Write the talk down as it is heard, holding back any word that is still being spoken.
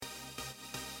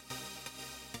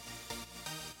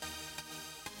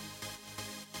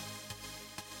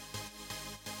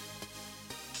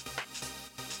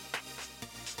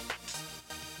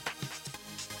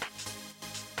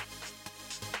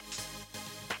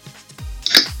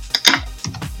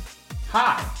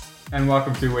Hi, and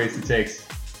welcome to Wasted Takes,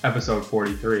 episode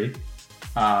 43.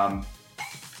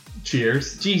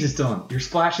 Cheers. Jesus, Dylan, you're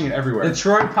splashing it everywhere. The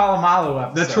Troy Polamalu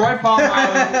episode. The Troy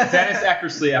Polamalu, Dennis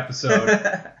Eckersley episode.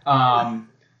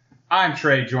 I'm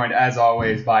Trey, joined as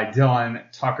always by Dylan,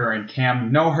 Tucker, and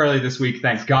Cam. No Hurley this week,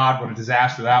 thank God. What a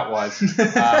disaster that was.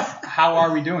 How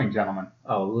are we doing, gentlemen?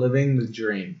 Oh, living the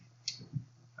dream.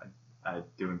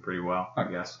 Doing pretty well, I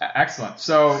guess. Excellent.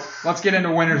 So let's get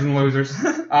into winners and losers.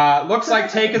 Looks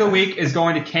like take of the week is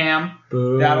going to Cam.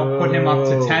 Boo. That'll put him up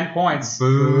to 10 points.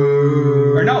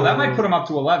 Boo. Or no, that might put him up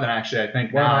to 11, actually, I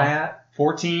think. Where now. am I at?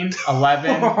 14,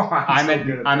 11. I'm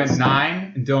at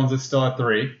 9, and Dylan's is still at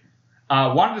 3.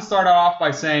 Wanted to start off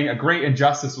by saying a great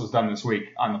injustice was done this week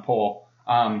on the poll.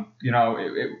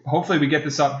 Hopefully we get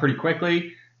this up pretty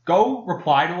quickly. Go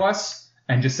reply to us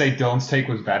and just say Dylan's take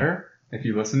was better if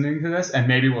you're listening to this, and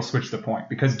maybe we'll switch the point.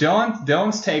 Because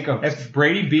Dylan's take of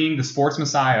Brady being the sports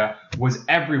messiah was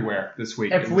everywhere this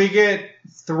week. If we get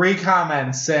 3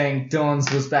 comments saying Dylan's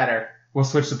was better, we'll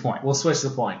switch the point. we'll switch the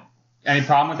point. Any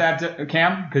problem with that,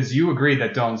 Cam? Because you agreed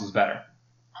that Dylan's was better.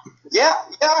 Yeah,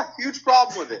 huge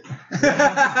problem with it.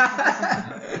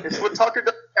 It's what Tucker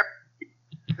does.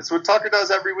 It's what Tucker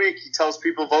does every week. He tells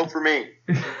people vote for me.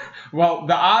 Well,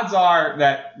 the odds are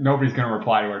that nobody's going to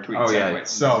reply to our tweets. Oh yeah, anyway.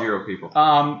 So 0 people.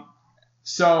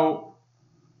 So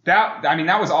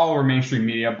that was all over mainstream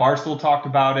media. Barstool talked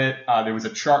about it. There was a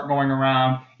chart going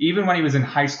around. Even when he was in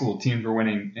high school, teams were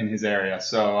winning in his area.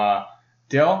 So,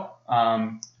 Dill,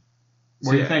 what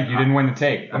do you think? You didn't win the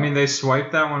take. I mean, they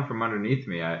swiped that one from underneath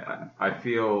me. I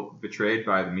feel betrayed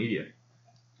by the media.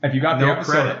 If you got the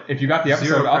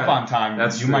episode up on time,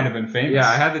 you might have been famous. Yeah,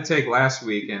 I had the take last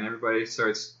week, and everybody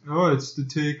starts, it's the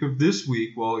take of this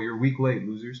week. Well, you're a week late,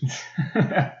 losers.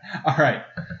 All right.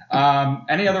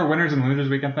 Any other winners and losers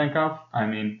we can think of? I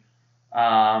mean,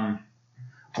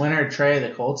 Winner Trey,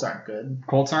 the Colts aren't good.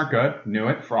 Colts aren't good. Knew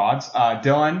it. Frauds.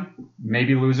 Dylan,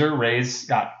 maybe loser. Rays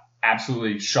got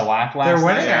absolutely shellacked last night. They're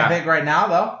winning, Yeah. I think, right now,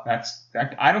 though.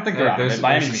 I don't think they're out of it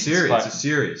by any means. It's a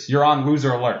series. You're on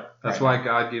loser alert. That's why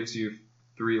God gives you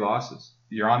 3 losses.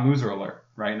 You're on loser alert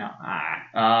right now.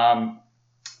 I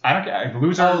don't care.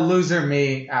 Loser. Oh, loser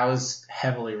me. I was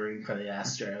heavily rooting for the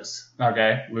Astros.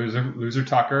 Okay. Loser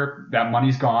Tucker. That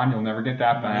money's gone. You'll never get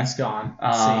that back. He's gone. See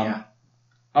ya.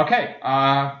 Okay.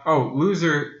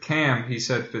 Loser Cam, he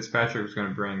said Fitzpatrick was going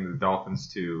to bring the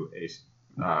Dolphins to a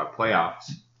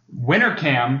playoffs. Winner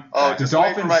Cam. Oh, the just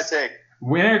Dolphins. wait for my take.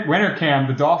 Winner Cam.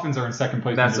 The Dolphins are in second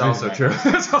place. That's in the also division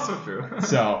true. That's also true. right now.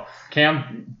 So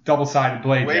Cam, double-sided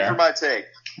blade Wait there. for my take.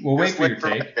 We'll wait Just for your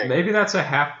my take Maybe that's a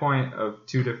half point of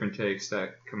 2 different takes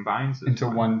that combines into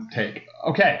one take.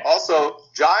 Okay. Also,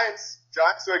 Giants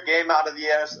are a game out of the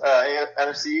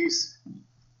NFC East.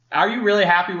 Are you really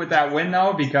happy with that win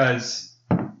though? Because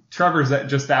Trevor's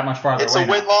just that much farther It's away. a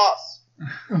win-loss.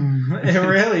 It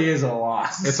really is a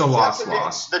loss. It's a loss.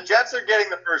 The Jets are getting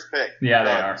the first pick. Yeah,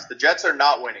 they are. The Jets are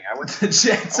not winning. The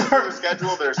Jets I went are. through the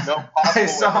schedule. There's no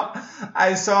possible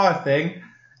I saw a thing.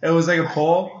 It was like a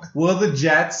poll. Will the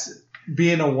Jets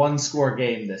be in a 1-score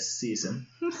game this season?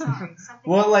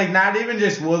 Well, not even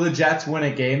just will the Jets win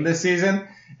a game this season.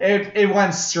 It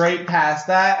went straight past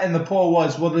that, and the poll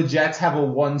was, will the Jets have a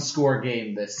 1-score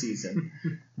game this season?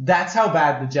 That's how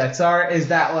bad the Jets are, is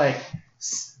that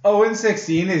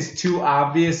 0-16 is too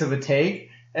obvious of a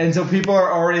take, and so people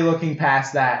are already looking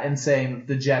past that and saying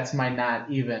the Jets might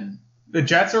not even. The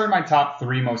Jets are in my top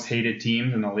 3 most hated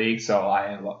teams in the league, so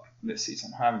I love this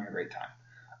season. I'm having a great time.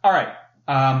 All right.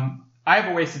 I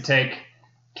have a wasted take.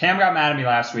 Cam got mad at me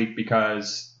last week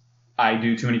because I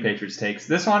do too many Patriots takes.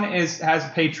 This one has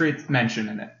Patriots mention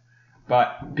in it,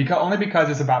 but only because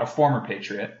it's about a former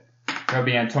Patriot. That would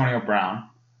be Antonio Brown.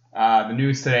 The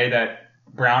news today that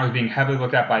Brown is being heavily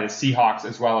looked at by the Seahawks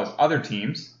as well as other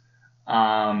teams.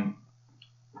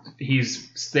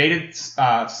 He's slated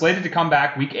to come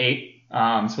back week 8.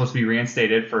 Supposed to be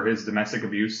reinstated for his domestic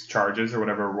abuse charges or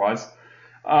whatever it was.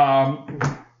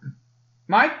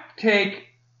 My take,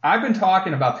 I've been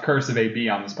talking about the curse of AB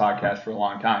on this podcast for a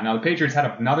long time. Now, the Patriots had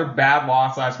another bad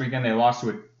loss last weekend. They lost to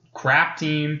a crap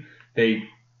team. The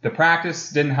practice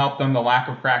didn't help them, the lack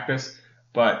of practice,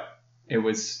 but it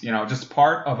was, just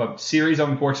part of a series of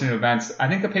unfortunate events. I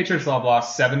think the Patriots will have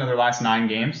lost 7 of their last 9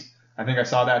 games. I think I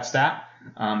saw that stat,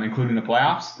 including the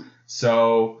playoffs.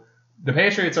 So the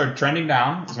Patriots are trending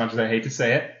down, as much as I hate to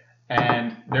say it,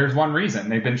 and there's one reason.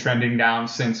 They've been trending down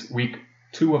since week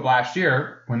 2 of last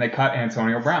year when they cut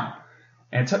Antonio Brown.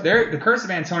 And the curse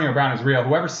of Antonio Brown is real.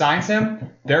 Whoever signs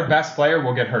him, their best player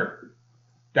will get hurt.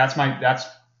 That's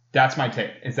That's my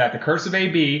take, is that the curse of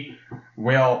AB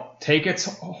will take its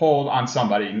hold on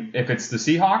somebody. If it's the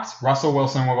Seahawks, Russell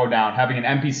Wilson will go down. Having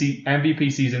an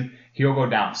MVP season, he'll go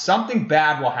down. Something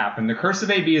bad will happen. The curse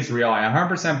of AB is real. I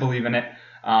 100% believe in it.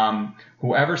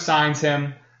 Whoever signs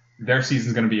him, their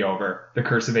season's going to be over. The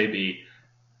curse of AB.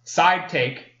 Side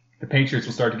take, the Patriots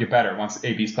will start to get better once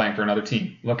AB's playing for another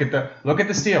team. Look at the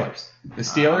Steelers. The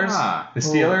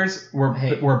Steelers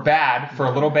were bad for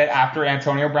a little bit after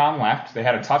Antonio Brown left. They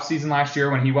had a tough season last year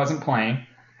when he wasn't playing,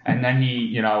 and then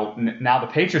now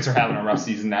the Patriots are having a rough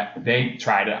season that they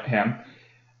tried him.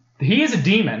 He is a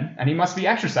demon, and he must be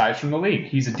exorcised from the league.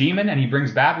 He's a demon, and he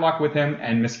brings bad luck with him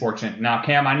and misfortune. Now,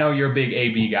 Cam, I know you're a big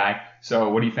AB guy, so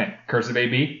what do you think? Curse of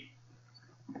AB?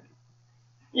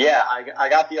 Yeah, I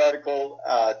got the article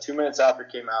 2 minutes after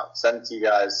it came out. Sent it to you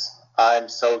guys. I'm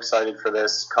so excited for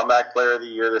this. Comeback Player of the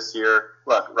Year this year.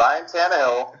 Look, Ryan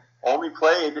Tannehill only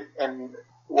played in,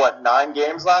 9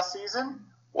 games last season?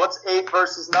 What's 8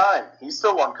 versus 9? He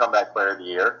still won Comeback Player of the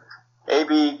Year.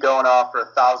 AB going off for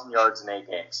 1,000 yards in 8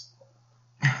 games.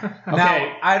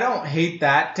 Now, I don't hate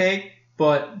that take,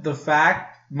 but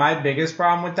my biggest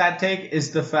problem with that take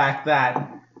is the fact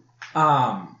that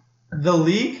the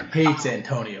league hates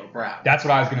Antonio Brown. That's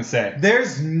what I was going to say.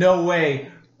 There's no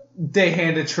way they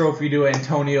hand a trophy to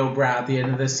Antonio Brown at the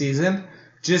end of the season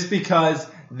just because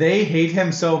they hate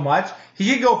him so much.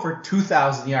 He could go for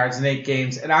 2,000 yards in 8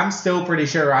 games, and I'm still pretty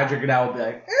sure Roger Goodell will be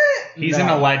like, He's an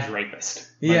alleged rapist.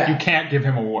 Yeah. You can't give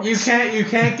him awards. You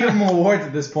can't give him awards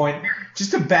at this point.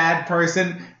 Just a bad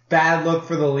person, bad look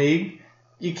for the league.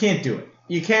 You can't do it.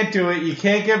 You can't do it. You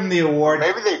can't give him the award.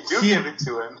 Maybe they do give it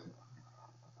to him.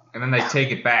 And then they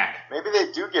take it back. Maybe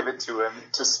they do give it to him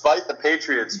to spite the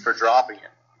Patriots for dropping it.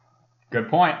 Good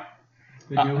point.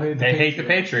 They hate the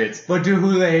Patriots. But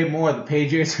who do they hate more, the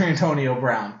Patriots or Antonio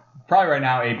Brown? Probably right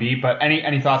now AB, but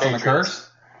any thoughts on the curse?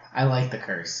 I like the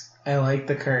curse.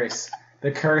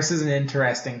 The curse is an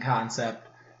interesting concept.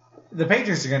 The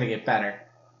Patriots are going to get better.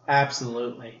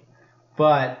 Absolutely.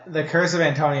 But the curse of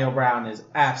Antonio Brown is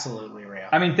absolutely real.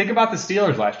 I mean, think about the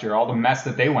Steelers last year, all the mess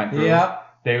that they went through. Yep.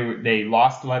 They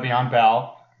lost Le'Veon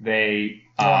Bell. They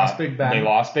lost Big Ben. They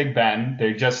lost Big Ben.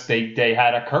 They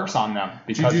had a curse on them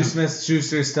because Juju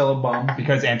Smith-Schuster is still a bum.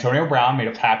 Because Antonio Brown made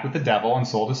a pact with the devil and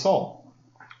sold his soul.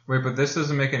 Wait, but this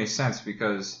doesn't make any sense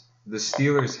because the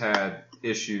Steelers had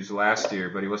issues last year,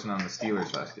 but he wasn't on the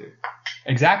Steelers last year.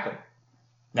 Exactly.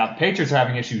 Now the Patriots are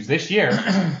having issues this year, and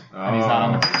he's not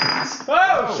on the Patriots.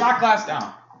 Oh, shot glass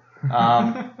down.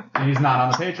 And he's not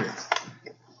on the Patriots.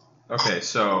 Okay,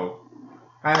 so.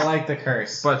 I like the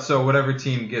curse. But so whatever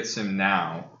team gets him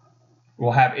now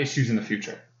will have issues in the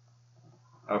future.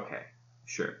 Okay,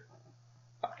 sure.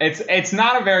 It's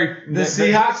not a very the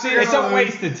Seahawks. It's a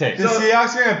wasted take. The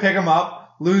Seahawks are gonna pick him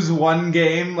up, lose one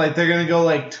game, like they're gonna go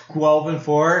like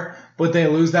 12-4, but they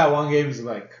lose that one game. It's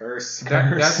like curse.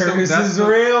 That's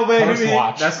real, baby.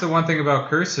 That's the one thing about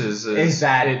curses is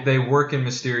that they work in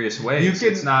mysterious ways.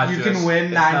 You can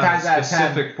win 9 times out of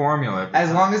 10. Specific formula.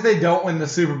 As long as they don't win the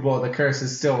Super Bowl, the curse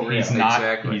is still real.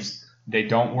 Exactly. They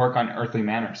don't work on earthly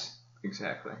manners.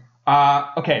 Exactly.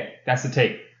 Okay, that's the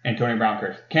take. Antonio Brown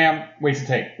curse. Cam, waits to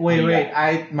take.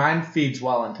 Wait. Mine feeds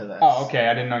well into this. Oh, okay.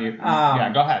 I didn't know you.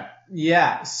 Yeah, go ahead.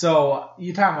 Yeah. So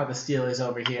you talking about the Steelers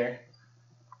over here?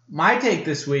 My take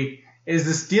this week is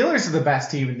the Steelers are the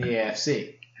best team in the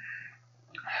AFC.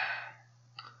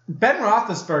 Ben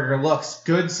Roethlisberger looks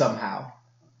good somehow.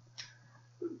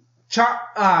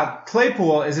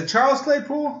 Claypool, is it Charles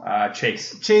Claypool?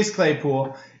 Chase. Chase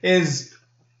Claypool is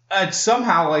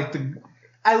somehow like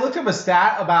I looked up a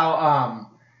stat about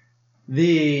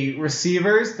the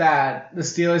receivers that the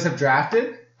Steelers have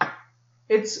drafted.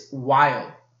 It's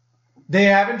wild. They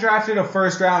haven't drafted a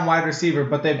first-round wide receiver,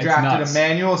 but they've drafted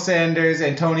Emmanuel Sanders,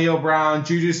 Antonio Brown,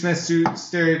 Juju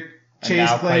Smith-Schuster,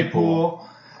 Chase Claypool.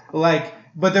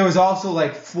 But there was also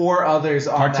 4 others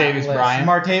on that list.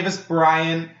 Martavis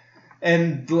Bryant,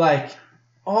 and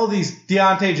all these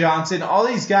Deontay Johnson, all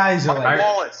these guys are Mike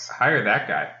Wallace. Hire that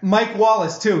guy. Mike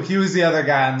Wallace too. He was the other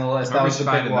guy on the list. That was the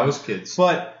big one. Those kids.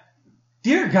 But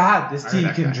dear God, this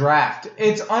team can draft.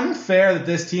 It's unfair that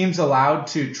this team's allowed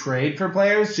to trade for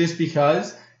players just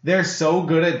because they're so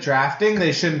good at drafting.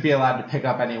 They shouldn't be allowed to pick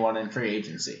up anyone in free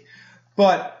agency.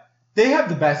 But they have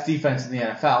the best defense in the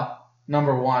NFL.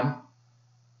 Number 1.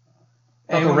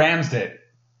 The Rams did.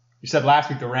 You said last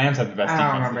week the Rams had the best defense. I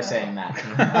don't remember saying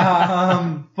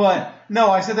that. But no,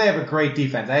 I said they have a great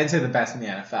defense. I didn't say the best in the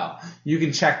NFL. You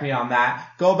can check me on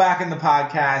that. Go back in the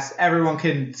podcast. Everyone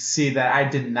can see that I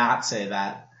did not say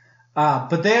that.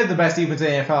 But they have the best defense in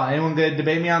the NFL. Anyone going to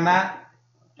debate me on that?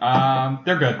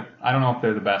 They're good. I don't know if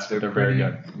they're the best, but they're very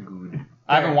good.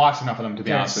 I haven't watched enough of them to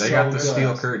be honest with They you. got the good.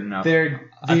 steel curtain up.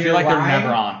 I feel like they're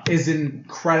never on. Is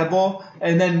incredible,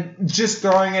 and then just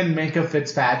throwing in Minka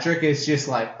Fitzpatrick is just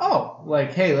like,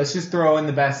 hey, let's just throw in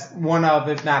the best, one of,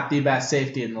 if not the best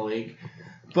safety in the league.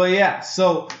 But yeah,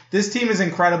 so this team is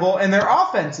incredible, and their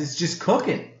offense is just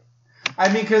cooking.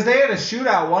 I mean, because they had a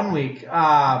shootout one week.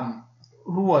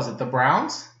 Who was it? The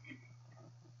Browns?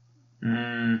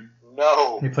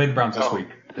 No. They played the Browns this week.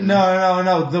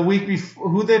 No. The week before,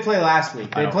 who they play last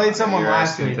week? They played someone You're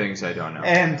last asking week. things I don't know.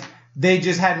 And they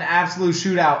just had an absolute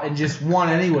shootout and just won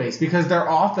anyways because their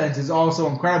offense is also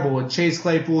incredible with Chase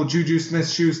Claypool, Juju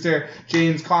Smith-Schuster,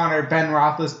 James Conner, Ben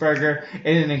Roethlisberger, and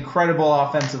an incredible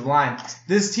offensive line.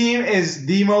 This team is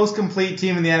the most complete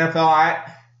team in the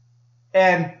NFL,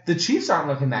 and the Chiefs aren't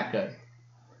looking that good.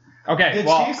 Okay, The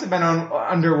well, Chiefs have been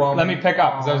underwhelming. let me pick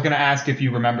up because I was going to ask if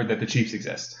you remembered that the Chiefs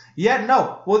exist. Yeah,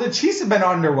 no. Well, the Chiefs have been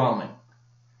underwhelming.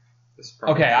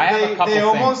 Okay, I have a couple They things.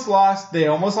 almost lost. They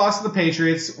almost lost to the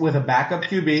Patriots with a backup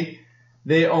QB.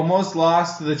 They almost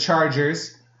lost to the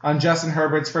Chargers on Justin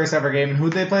Herbert's first ever game. And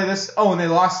who'd they play this? Oh, and they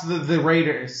lost to the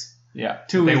Raiders Yeah,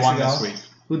 2 they weeks won ago. this week.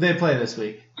 Who'd they play this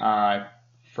week? I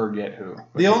forget who.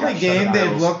 But The they only got shut game out.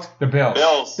 they've looked. The Bills.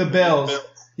 Bills. The Bills.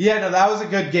 Yeah, no, that was a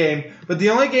good game. But the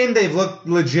only game they've looked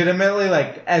legitimately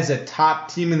like as a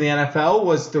top team in the NFL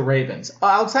was the Ravens.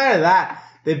 Outside of that,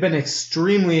 they've been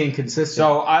extremely inconsistent.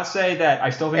 So I'll say that I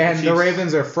still think and the the Chiefs,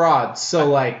 Ravens are frauds. So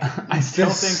like, I still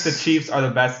think the Chiefs are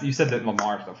the best. You said that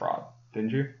Lamar's the fraud,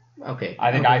 didn't you? Okay.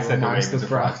 I think I said the Lamar's Ravens are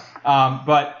fraud.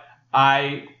 But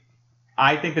I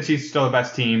think the Chiefs are still the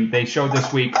best team. They showed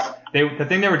this week. The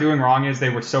thing they were doing wrong is they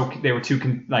were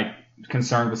too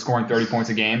concerned with scoring 30 points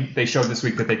a game. They showed this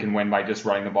week that they can win by just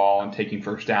running the ball and taking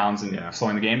first downs and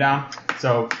slowing the game down.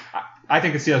 So I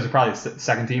think the Steelers are probably the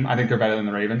second team. I think they're better than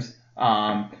the Ravens.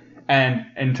 And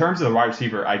in terms of the wide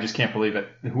receiver, I just can't believe it.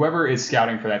 Whoever is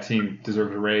scouting for that team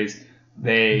deserves a raise.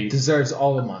 They deserves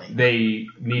all the money. They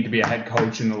need to be a head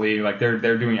coach in the league. Like they're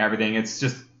doing everything. It's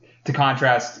just to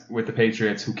contrast with the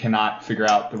Patriots, who cannot figure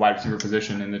out the wide receiver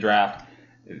position in the draft.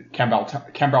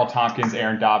 Kemba Tompkins,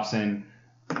 Aaron Dobson,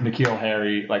 N'Keal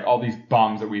Harry, like all these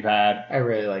bums that we've had. I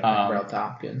really like Kemba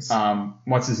Tompkins.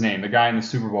 What's his name? The guy in the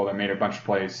Super Bowl that made a bunch of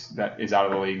plays that is out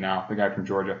of the league now. The guy from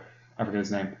Georgia. I forget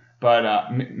his name.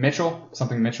 But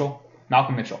Malcolm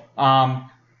Mitchell.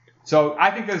 So I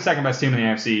think they're the second best team in the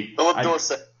AFC.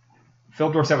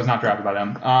 Philip Dorsett was not drafted by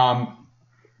them.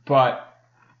 But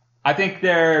I think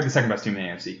they're the second best team in the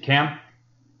AFC. Cam?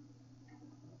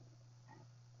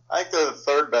 I think they're the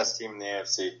third best team in the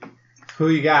AFC. Who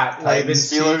you got? Titans,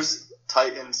 Ravens, Steelers, Chiefs?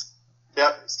 Titans.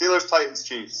 Yep, Steelers, Titans,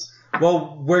 Chiefs.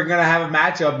 Well, we're gonna have a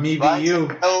matchup. Me v you.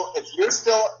 If you're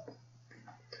still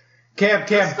Cam,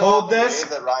 hold this.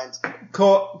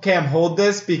 Cam, hold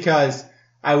this because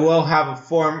I will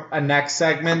have a next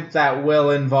segment that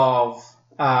will involve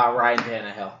Ryan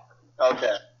Tannehill.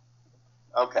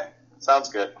 Okay. Sounds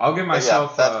good. I'll give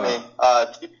myself.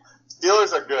 That's me.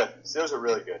 Steelers are good. Steelers are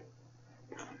really good.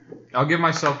 I'll give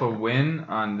myself a win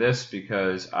on this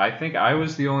because I think I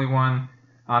was the only one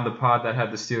on the pod that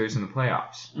had the Steelers in the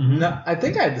playoffs. Mm-hmm. No, I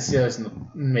think I had the Steelers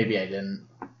maybe I didn't.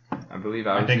 I believe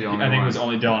I was the only one. I think one. it was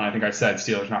only Dylan. I think I said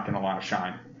Steelers not going to allow a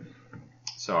shine.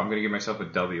 So I'm going to give myself a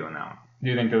W on that one. Do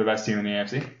you think they're the best team in the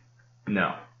AFC?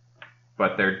 No.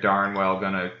 But they're darn well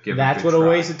going to give That's it a good what try.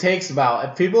 a wasted take's about.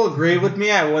 If people agree with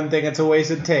me, I wouldn't think it's a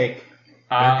wasted take.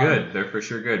 They're good. They're for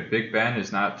sure good. Big Ben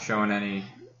is not showing any,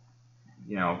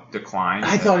 decline.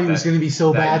 I thought he was going to be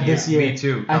so bad this year. Me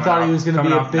too. I thought he was going to be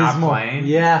coming off abysmal. Not playing,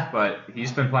 yeah. But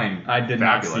he's been playing I did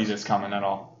fabulous. not see this coming at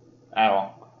all.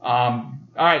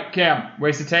 All right, Cam,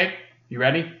 wasted take. You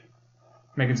ready?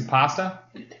 Making some pasta?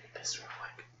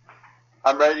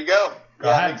 I'm ready to go. Go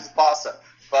ahead. It's pasta.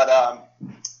 But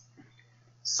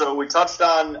so we touched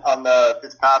on the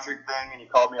Fitzpatrick thing, and you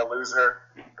called me a loser.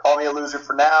 Call me a loser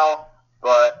for now,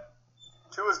 but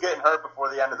Tua's getting hurt before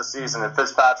the end of the season, and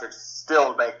Fitzpatrick's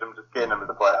still getting them to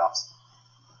the playoffs.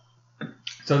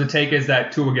 So the take is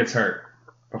that Tua gets hurt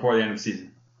before the end of the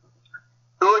season.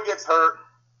 Tua gets hurt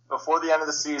before the end of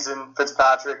the season.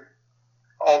 Fitzpatrick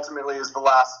ultimately is the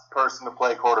last person to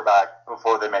play quarterback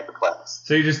before they make the playoffs.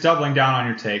 So you're just doubling down on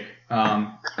your take.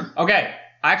 Okay,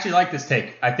 I actually like this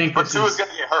take. I think But this Tua's is. going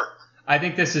to get hurt. I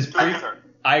think this is Tua gets hurt.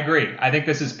 I agree. I think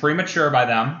this is premature by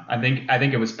them. I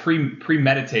think it was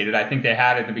premeditated. I think they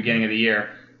had it at the beginning of the year.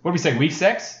 What did we say? Week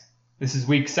 6? This is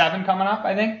week 7 coming up,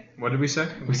 I think. What did we say?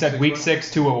 We said week 6,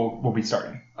 Tua will be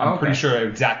starting. I'm pretty sure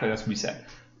exactly that's what we said.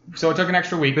 So it took an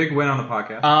extra week. Big win on the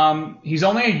podcast. He's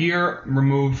only a year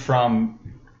removed from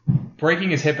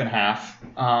breaking his hip in half.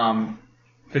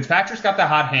 Fitzpatrick's got the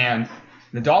hot hand.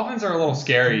 The Dolphins are a little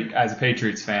scary as a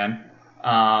Patriots fan.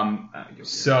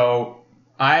 So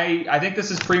I think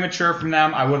this is premature from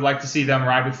them. I would like to see them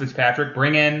ride with Fitzpatrick.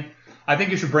 I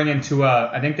think you should bring in Tua.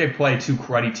 I think they play two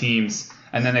cruddy teams,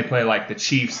 and then they play like the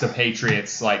Chiefs, the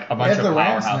Patriots, like a bunch of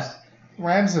powerhouse.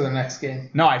 Rams are the next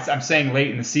game. No, I'm saying late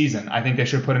in the season. I think they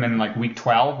should put him in like week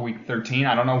 12, week 13.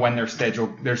 I don't know when they're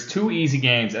scheduled. There's 2 easy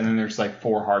games, and then there's like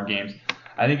 4 hard games.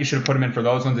 I think you should have put him in for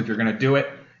those ones if you're going to do it.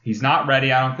 He's not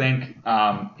ready, I don't think.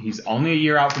 He's only a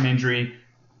year out from injury.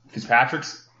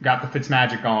 Fitzpatrick's got the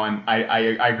Fitzmagic going. I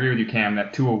agree with you, Cam,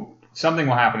 that something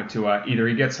will happen to Tua. Either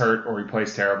he gets hurt or he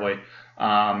plays terribly.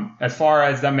 As far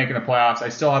as them making the playoffs, I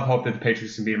still have hope that the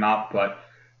Patriots can beat them out, but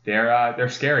they're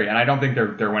scary, and I don't think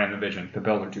they're winning the division. The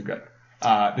Bills are too good.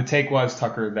 The take was,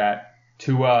 Tucker, that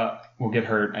Tua will get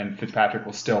hurt and Fitzpatrick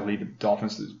will still lead the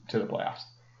Dolphins to the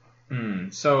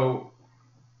playoffs. So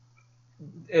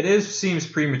it seems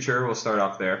premature. We'll start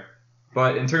off there.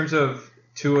 But in terms of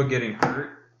Tua getting hurt,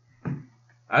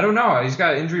 I don't know. He's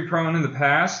got injury prone in the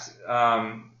past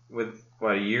with,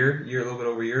 a little bit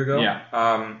over a year ago?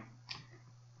 Yeah.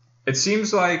 It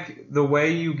seems like the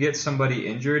way you get somebody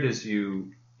injured is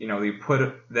you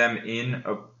put them in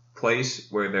a place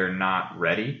where they're not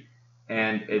ready,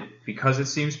 and because it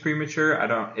seems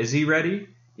premature. Is he ready?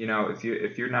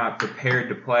 If you're not prepared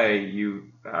to play,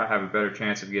 you have a better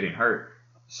chance of getting hurt.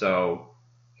 So,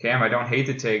 Cam, I don't hate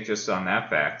to take just on that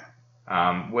fact.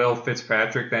 Will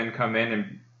Fitzpatrick then come in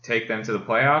and take them to the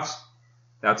playoffs?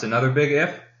 That's another big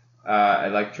if.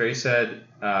 Like Trey said,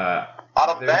 out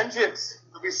of vengeance.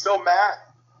 He'll be so mad.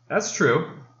 That's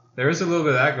true. There is a little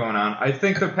bit of that going on. I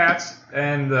think the Pats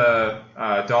and the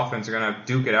Dolphins are going to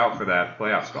duke it out for that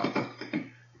playoff spot.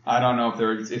 I don't know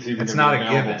if it's even not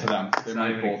available a given to them. They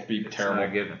might both be terrible. It's not a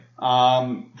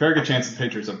given. Very good chance the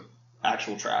Patriots are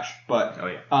actual trash. But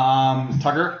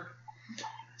Tucker?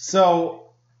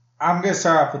 So I'm going to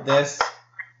start off with this.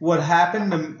 What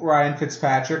happened to Ryan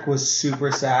Fitzpatrick was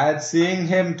super sad. Seeing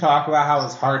him talk about how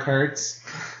his heart hurts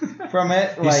from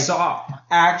it, He's soft.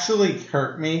 Actually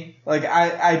hurt me. Like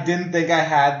I didn't think I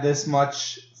had this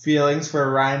much feelings for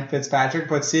Ryan Fitzpatrick,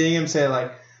 but seeing him say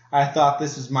like, I thought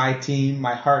this was my team,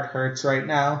 my heart hurts right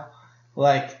now,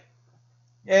 like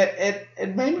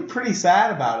it made me pretty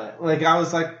sad about it. Like I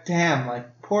was like, damn,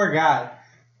 like poor guy.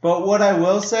 But what I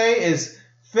will say is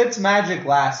Fitzmagic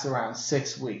lasts around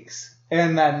 6 weeks.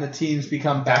 And then the teams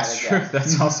become bad That's again. true.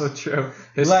 That's also true.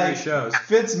 History shows.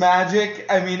 Fitzmagic,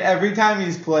 I mean, every time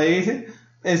he's played,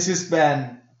 it's just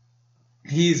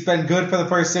he's been good for the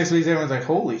first 6 weeks. Everyone's like,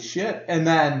 holy shit. And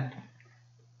then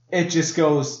it just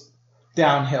goes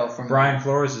downhill from Brian there.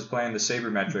 Flores is playing the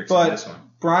sabermetrics in this one.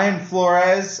 Brian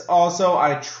Flores, also,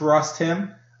 I trust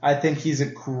him. I think he's a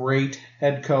great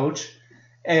head coach.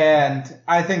 And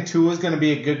I think Tua's going to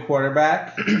be a good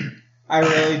quarterback. I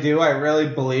really do. I really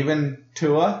believe in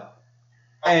Tua.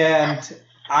 And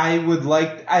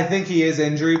I think he is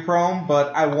injury prone,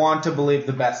 but I want to believe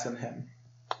the best in him.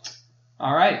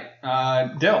 All right.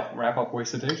 Dill, wrap up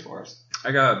Wasted Takes for us.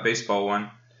 I got a baseball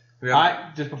one.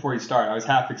 Just before you start, I was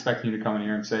half expecting you to come in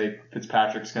here and say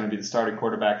Fitzpatrick's going to be the starting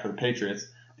quarterback for the Patriots,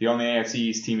 the only AFC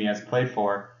East team he hasn't played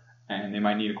for, and they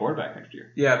might need a quarterback next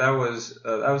year. Yeah, that was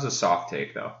a soft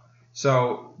take, though.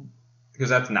 So, because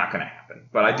that's not going to happen.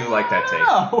 But I do like that take.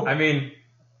 No. I mean,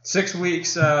 6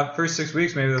 weeks, first 6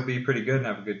 weeks, maybe they'll be pretty good and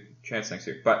have a good chance next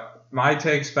year. But my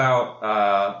take's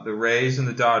about the Rays and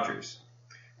the Dodgers.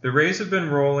 The Rays have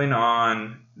been rolling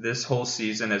on this whole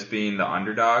season as being the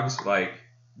underdogs. Like,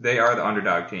 they are the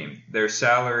underdog team. Their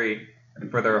salary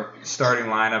for their starting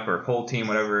lineup or whole team,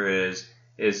 whatever it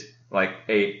is like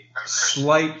a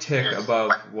slight tick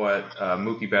above what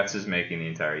Mookie Betts is making the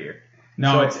entire year.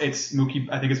 No, it's Mookie.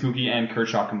 I think it's Mookie and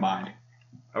Kershaw combined.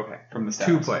 Okay. From the stats.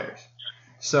 2 players.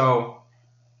 So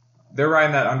they're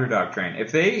riding that underdog train.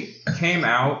 If they came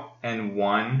out and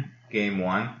won game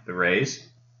 1, the Rays,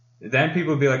 then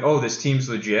people would be like, oh, this team's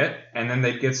legit. And then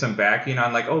they'd get some backing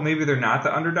on like, oh, maybe they're not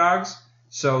the underdogs.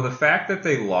 So the fact that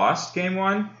they lost game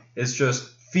 1 is just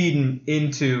feeding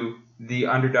into the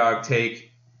underdog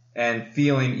take and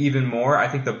feeling even more. I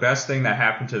think the best thing that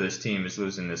happened to this team is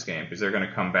losing this game because they're going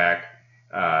to come back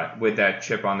with that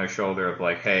chip on their shoulder of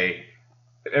like, hey,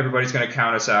 everybody's going to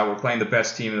count us out. We're playing the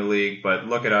best team in the league, but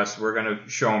look at us. We're going to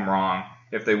show them wrong.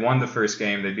 If they won the first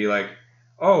game, they'd be like,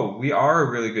 oh, we are a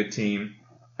really good team.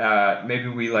 Maybe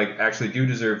we like actually do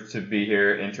deserve to be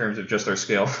here in terms of just our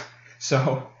skill.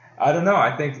 So I don't know.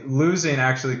 I think losing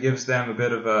actually gives them a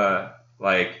bit of a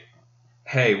like,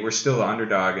 hey, we're still the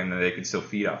underdog, and then they can still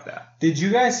feed off that. Did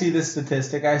you guys see the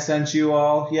statistic I sent you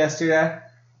all yesterday?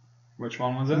 Which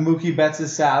one was it? Mookie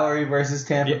Betts' salary versus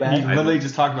Tampa Bay. He literally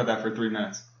just talked about that for 3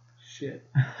 minutes. shit.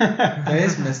 Did I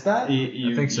just miss that?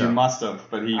 I think so. You must have,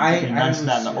 but he mentioned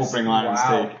that in the opening line of his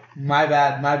take. My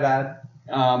bad.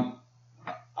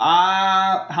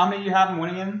 How many you have them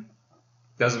winning in?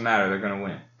 Doesn't matter. They're going to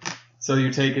win. So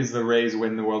your take is the Rays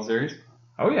win the World Series?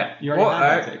 Oh, yeah. You already had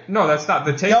that take. No, that's not.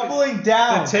 The take Doubling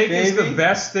down, The take baby. is the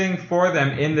best thing for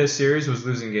them in this series was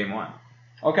losing Game 1.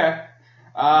 Okay.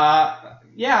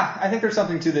 Yeah, I think there's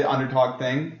something to the underdog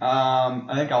thing.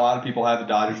 I think a lot of people have the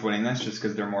Dodgers winning this just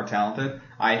because they're more talented.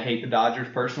 I hate the Dodgers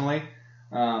personally.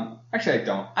 Actually, I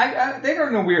don't. They're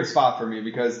in a weird spot for me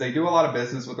because they do a lot of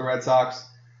business with the Red Sox.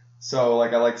 So,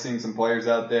 like, I like seeing some players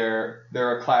out there.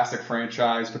 They're a classic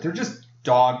franchise, but they're just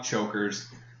dog chokers.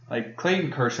 Like,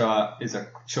 Clayton Kershaw is a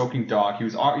choking dog. He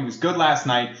was good last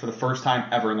night for the first time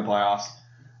ever in the playoffs.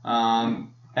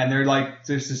 And they're like,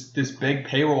 there's this big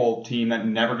payroll team that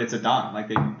never gets it done. Like,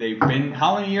 they've been,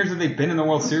 how many years have they been in the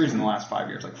World Series in the last 5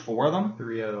 years? Like 4 of them?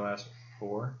 3 out of the last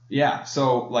 4. Yeah,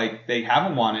 so, like, they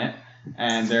haven't won it,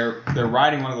 and they're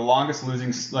riding one of the longest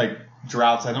losing, like,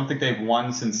 droughts. I don't think they've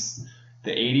won since the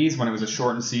 80s when it was a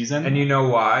shortened season. And you know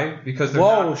why? Because they're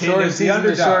not pinned as the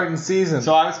underdog. Shortened season.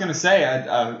 So I was going to say,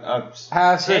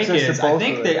 take is, I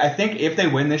think if they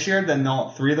win this year, then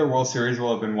 3 of their World Series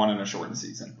will have been won in a shortened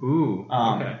season. Ooh,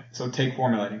 okay. So take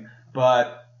formulating.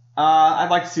 But I'd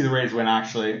like to see the Rays win,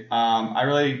 actually. I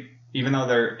really, even though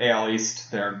they're AL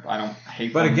East, I don't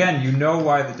hate them. But again, you know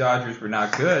why the Dodgers were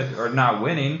not good or not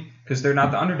winning because they're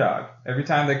not the underdog. Every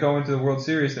time they go into the World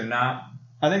Series, they're not.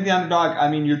 I think the underdog, I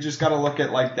mean, you just got to look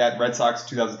at, like, that Red Sox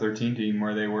 2013 team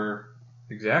where they were,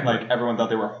 exactly, like, everyone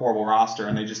thought they were a horrible roster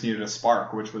and they just needed a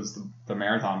spark, which was the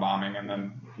marathon bombing. And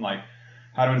then, like,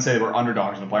 I don't say they were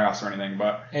underdogs in the playoffs or anything,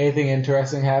 but... Anything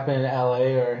interesting happen in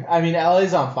L.A.?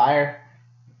 LA's on fire.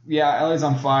 Yeah, LA's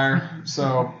on fire,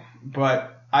 so...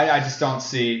 But I just don't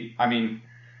see... I mean,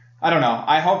 I don't know.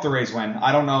 I hope the Rays win.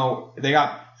 I don't know. They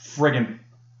got friggin'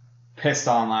 pissed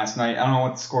on last night. I don't know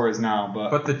what the score is now,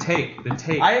 but the take.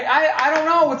 I don't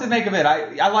know what to make of it.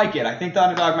 I like it. I think the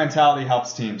underdog mentality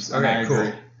helps teams. Okay, I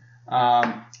agree.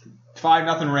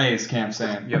 5-0 Rays, Cam's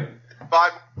saying. Yep.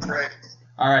 5 Rays.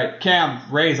 All right, Cam,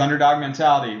 Rays underdog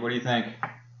mentality. What do you think?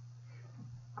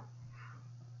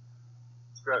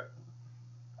 It's good.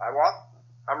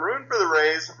 I'm rooting for the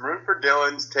Rays. I'm rooting for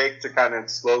Dylan's take to kind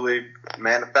of slowly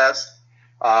manifest.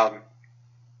 But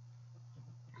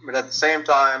at the same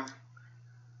time,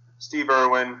 Steve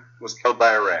Irwin was killed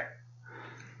by a Ray.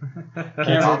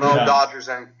 I don't know if Dodgers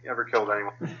ever killed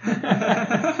anyone.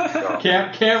 So,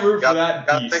 can't root for that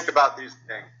Gotta beast. think about these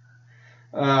things.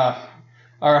 All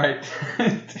right.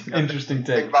 Interesting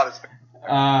take. Think about it.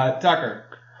 Tucker.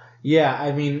 Yeah,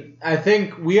 I mean, I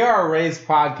think we are a Rays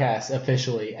podcast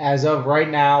officially. As of right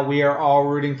now, we are all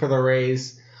rooting for the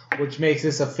Rays, which makes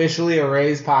this officially a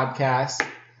Rays podcast.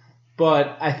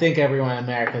 But I think everyone in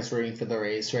America is rooting for the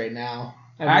Rays right now.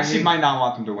 I actually might not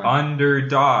want them to win.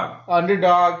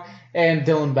 Underdog and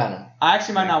Dylan Benham. I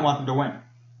actually might not want them to win.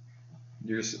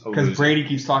 Because Brady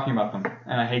keeps talking about them,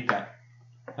 and I hate that.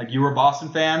 Like, you were a Boston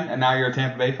fan, and now you're a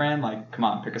Tampa Bay fan? Like, come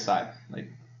on, pick a side. Like,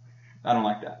 I don't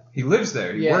like that. He lives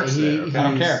there. He works there. Okay? I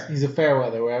don't care. He's a fair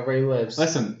weather wherever he lives.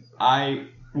 Listen, I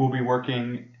will be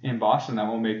working in Boston. That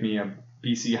won't make me a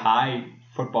BC High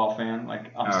football fan.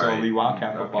 Like, I'm still a Lee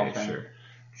Wildcat football fan.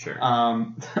 Sure.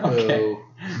 Okay.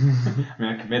 I mean,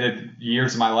 I committed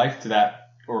years of my life to that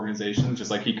organization,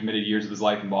 just like he committed years of his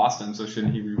life in Boston. So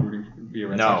shouldn't he be a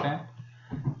Red Sox fan?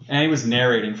 And he was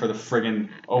narrating for the friggin'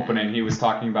 opening. He was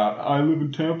talking about, I live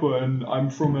in Tampa and I'm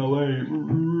from LA.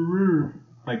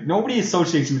 Like, nobody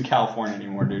associates you with California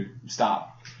anymore, dude.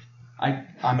 Stop. All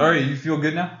right, you feel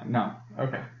good now? No.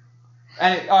 Okay.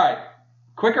 And all right,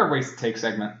 quicker race take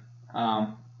segment.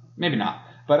 Maybe not.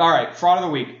 But all right, fraud of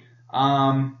the week.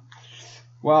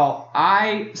 Well,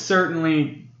 I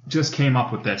certainly just came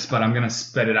up with this, but I'm going to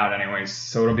spit it out anyways,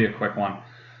 so it'll be a quick one.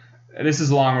 This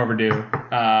is long overdue.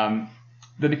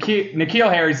 The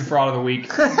N'Keal Harry's the fraud of the week,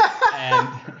 and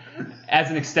as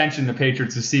an extension, the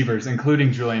Patriots receivers,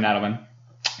 including Julian Edelman.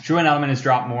 Julian Edelman has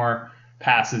dropped more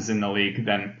passes in the league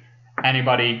than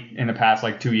anybody in the past,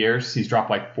 2 years. He's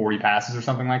dropped 40 passes or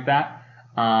something like that.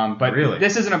 But really?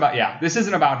 This isn't about him. This is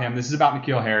about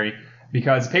N'Keal Harry,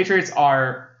 because the Patriots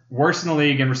are worst in the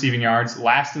league in receiving yards,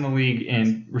 last in the league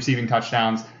in receiving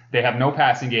touchdowns. They have no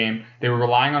passing game. They were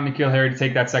relying on N'Keal Harry to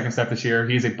take that second step this year.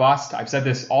 He's a bust. I've said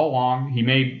this all along. He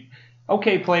made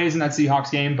okay plays in that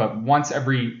Seahawks game, but once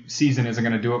every season isn't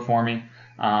going to do it for me.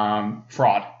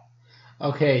 Fraud.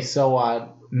 Okay, so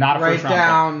Not a Write first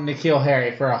round down N'Keal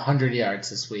Harry for 100 yards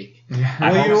this week. pick.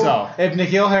 I hope so. If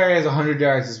N'Keal Harry has 100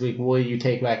 yards this week, will you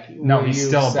take back? No, he's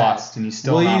still a bust, and he's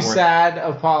still will not you worth sad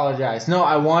apologize? No,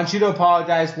 I want you to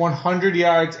apologize. 100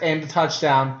 yards and a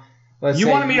touchdown. You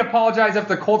wanted me to apologize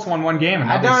after the Colts won one game.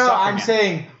 And I now don't they know. suck I'm again.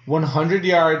 saying 100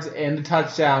 yards and a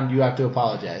touchdown. You have to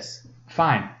apologize.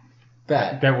 Fine.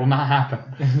 Bet. That will not happen.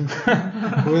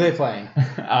 Who are they playing?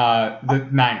 The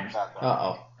Niners.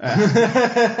 Uh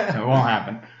It won't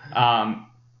happen.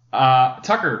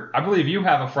 Tucker, I believe you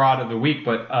have a fraud of the week,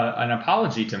 but an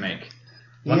apology to make.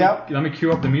 Let me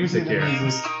cue up the music here.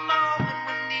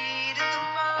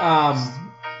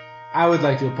 I would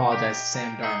like to apologize to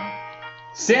Sam Darnold.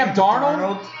 Sam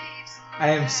Darnold? I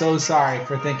am so sorry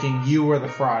for thinking you were the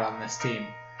fraud on this team.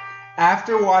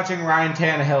 After watching Ryan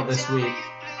Tannehill this week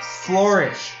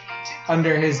flourish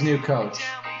under his new coach,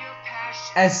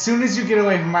 as soon as you get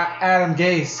away from Adam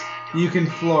Gase, you can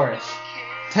flourish.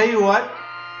 Tell you what,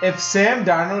 if Sam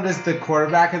Darnold is the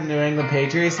quarterback of the New England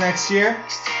Patriots next year,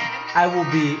 I will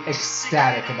be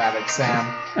ecstatic about it, Sam.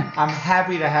 I'm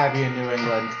happy to have you in New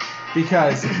England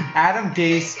because Adam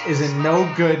Gase is a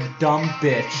no-good, dumb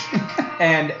bitch.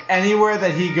 And anywhere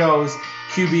that he goes,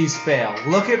 QBs fail.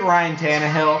 Look at Ryan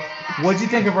Tannehill. What'd you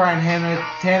think of Ryan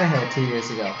Tannehill 2 years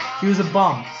ago? He was a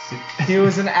bum. He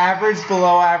was an average,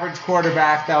 below-average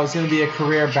quarterback that was going to be a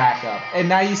career backup. And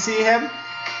now you see him?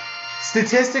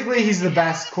 Statistically, he's the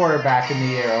best quarterback in the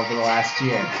year over the last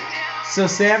year. So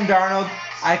Sam Darnold,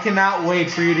 I cannot wait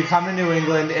for you to come to New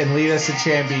England and lead us to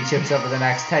championships over the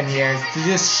next 10 years to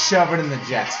just shove it in the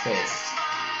Jets' face.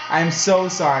 I'm so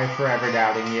sorry for ever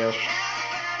doubting you.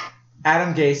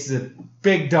 Adam Gase is a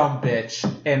big dumb bitch,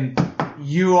 and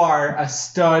you are a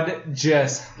stud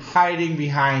just hiding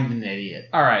behind an idiot.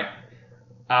 All right.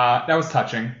 That was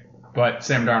touching, but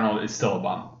Sam Darnold is still a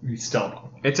bum. He's still a bum.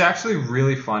 It's actually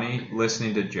really funny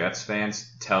listening to Jets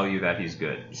fans tell you that he's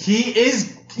good.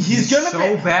 He's gonna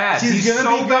so be bad. He's gonna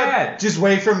so be bad. Good. Just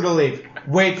wait for him to leave.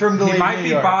 Wait for him to leave. He might New be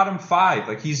York. bottom 5.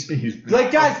 Like he's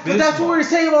Like guys, but that's what we were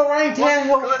saying about Ryan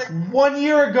Tannehill 1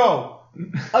 year ago.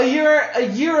 A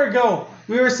year ago,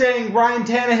 we were saying Ryan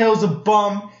Tannehill's a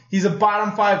bum. He's a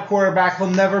bottom 5 quarterback. He'll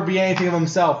never be anything of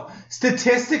himself.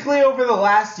 Statistically, over the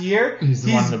last year, He's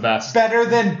one of the best. Better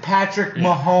than Patrick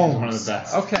Mahomes. He's one of the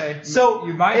best. okay. So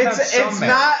you might have some it's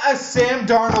merit. not a Sam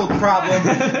Darnold problem.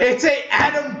 It's a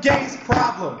Adam Gase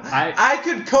problem. I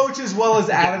could coach as well as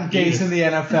Adam Gase in the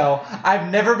NFL. I've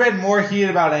never been more heated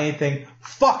about anything.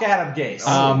 Fuck Adam Gase.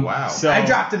 Wow. So I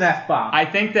dropped an F-bomb. I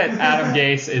think that Adam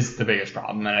Gase is the biggest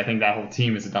problem, and I think that whole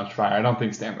team is a dumpster fire. I don't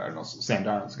think Sam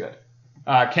Darnold's good.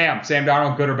 Cam, Sam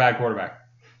Darnold, good or bad quarterback?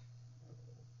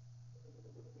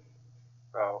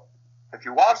 So, if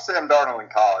you watch Sam Darnold in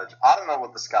college, I don't know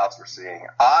what the scouts were seeing.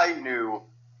 I knew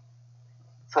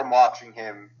from watching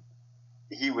him,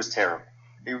 he was terrible.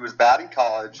 He was bad in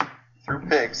college, threw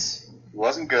picks, he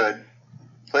wasn't good.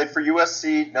 Played for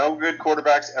USC, no good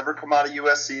quarterbacks ever come out of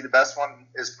USC. The best one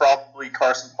is probably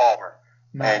Carson Palmer.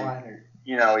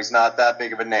 He's not that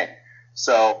big of a name.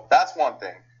 So, that's one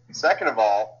thing. Second of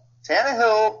all,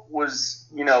 Tannehill was,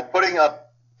 putting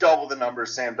up double the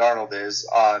numbers Sam Darnold is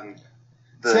on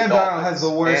the Sam Dolphins, Darnold has the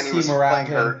worst and he was team around playing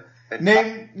hurt.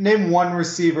 him. Name one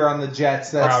receiver on the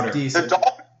Jets that's Crowder. decent. The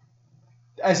Dolphins,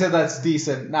 I said that's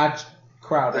decent, not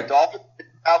Crowder. the Dolphins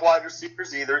didn't have wide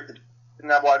receivers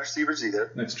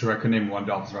either. That's true. I couldn't name one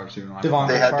Dolphins wide receiver. Devontae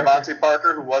They had Parker. Devontae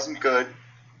Parker, who wasn't good.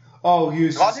 Oh, he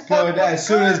was Devontae Parker good as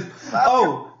soon as.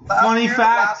 Funny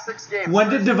fact. 6 games. When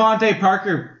did Devontae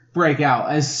Parker break out?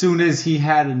 As soon as he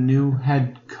had a new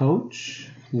head coach?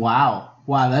 Wow,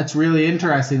 that's really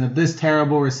interesting that this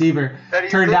terrible receiver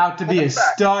turned out to be a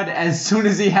stud as soon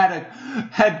as he had a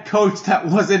head coach that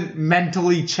wasn't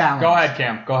mentally challenged. Go ahead,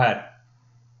 Cam. Go ahead.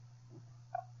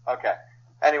 Okay.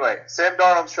 Anyway, Sam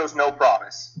Darnold shows no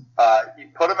promise. You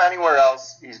put him anywhere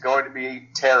else, he's going to be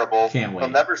terrible. Can't wait.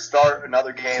 He'll never start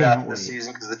another game Can't after wait. this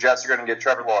season because the Jets are going to get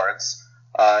Trevor Lawrence.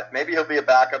 Maybe he'll be a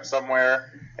backup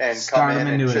somewhere and Start come him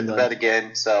in in New and shit the England. bed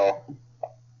again. So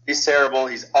he's terrible.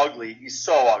 He's ugly. He's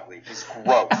so ugly. He's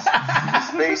gross. His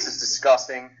face is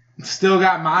disgusting. Still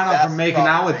got mono That's from making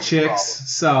out with probably chicks, the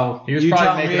so He was you tell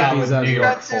probably me making if out he's with ugly. New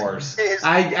York Defense is- fours. is-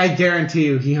 I guarantee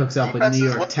you he hooks up with Defense New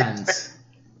is York looking- 10s.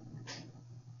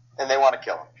 and they want to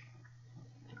kill him.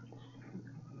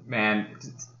 Man,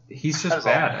 he's That just is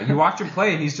all. bad. You watch him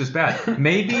play, and he's just bad.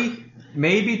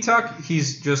 Maybe Tuck,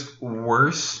 he's just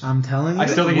worse. I'm telling you. I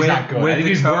still think he's not good. I think the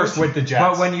he's worse coach, with the Jets.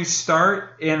 But when you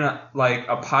start in a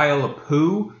pile of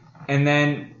poo, and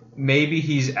then maybe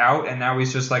he's out and now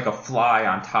he's just like a fly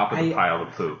on top of the pile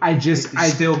of poop.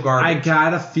 It's still garbage. I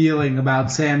got a feeling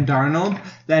about Sam Darnold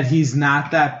that he's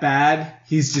not that bad.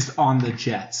 He's just on the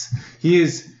Jets. He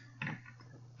is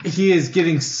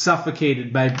getting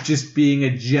suffocated by just being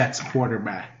a Jets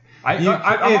quarterback. I'm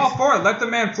all for it. Let the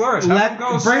man flourish. Bring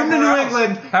him to New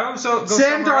England. Have him go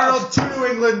Sam Darnold else. to New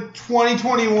England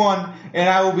 2021, and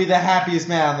I will be the happiest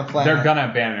man on the planet. They're going to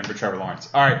abandon him for Trevor Lawrence.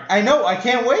 All right. I know. I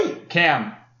can't wait.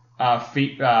 Cam,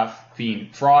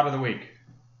 Fiend, fraud of the week.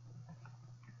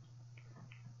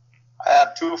 I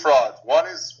have two frauds. One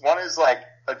is like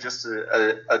just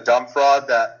a dumb fraud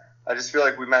that I just feel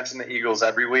like we mention the Eagles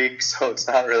every week, so it's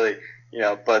not really,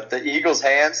 but the Eagles'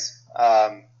 hands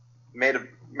made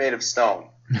of stone.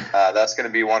 That's going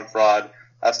to be one fraud.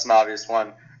 That's an obvious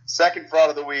one. Second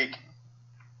fraud of the week,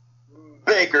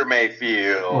 Baker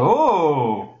Mayfield.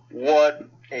 Oh. What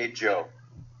a joke.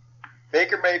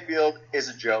 Baker Mayfield is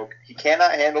a joke. He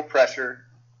cannot handle pressure.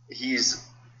 He's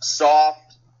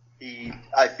soft.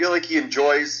 I feel like he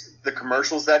enjoys the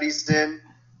commercials that he's in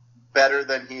more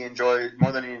than he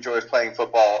enjoys playing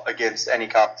football against any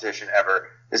competition ever.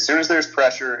 As soon as there's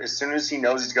pressure, as soon as he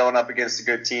knows he's going up against a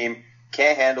good team,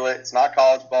 can't handle it. It's not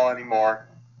college ball anymore.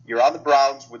 You're on the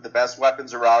Browns with the best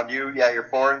weapons around you. Yeah, you're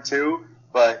 4-2,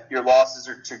 but your losses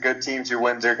are to good teams. Your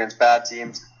wins are against bad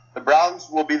teams. The Browns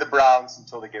will be the Browns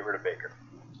until they get rid of Baker.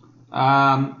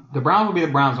 The Browns will be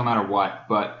the Browns no matter what.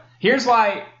 But here's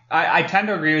why I tend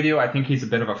to agree with you. I think he's a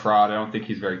bit of a fraud. I don't think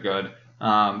he's very good.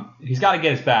 He's got to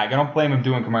get his bag. I don't blame him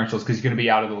doing commercials because he's going to be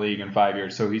out of the league in 5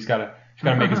 years. So he's got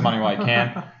to make his money while he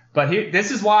can. But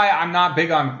this is why I'm not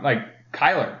big on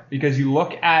Kyler, because you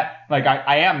look at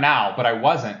I am now, but I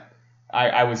wasn't.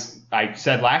 I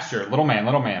said last year, little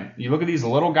man. You look at these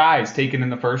little guys taken in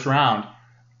the first round.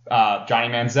 Johnny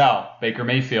Manziel, Baker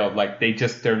Mayfield,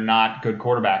 they're not good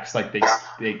quarterbacks.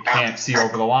 They can't see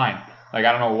over the line. I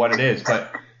don't know what it is,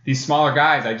 but these smaller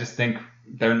guys, I just think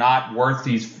they're not worth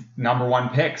these number one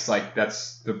picks.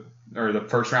 The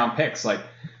first round picks.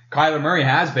 Kyler Murray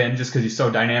has been just because he's so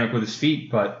dynamic with his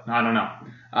feet, but I don't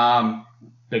know.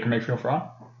 Baker Mayfield fraud?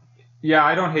 Yeah,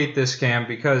 I don't hate this, Cam,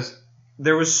 because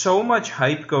there was so much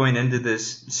hype going into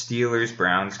this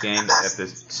Steelers-Browns game that the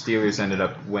Steelers ended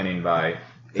up winning by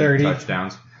 30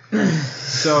 touchdowns.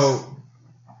 So,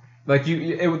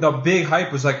 the big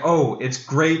hype was it's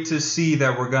great to see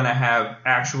that we're going to have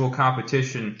actual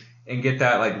competition and get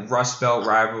that Rust Belt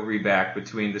rivalry back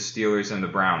between the Steelers and the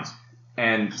Browns.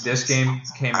 And this game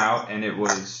came out and it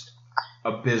was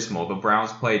abysmal. The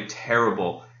Browns played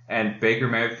terrible. And Baker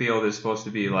Mayfield is supposed to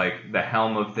be the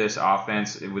helm of this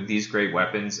offense with these great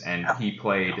weapons, and he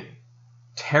played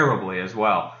terribly as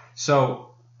well.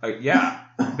 So,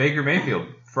 Baker Mayfield,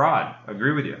 fraud.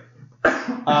 Agree with you.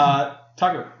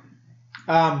 Tucker.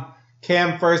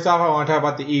 Cam, first off, I want to talk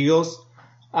about the Eagles.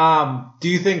 Do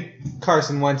you think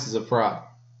Carson Wentz is a fraud?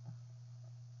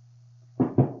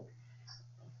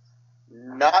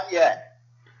 Not yet.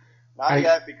 Not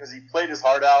yet, because he played his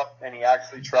heart out and he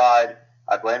actually tried.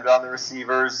 I blamed it on the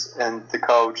receivers and the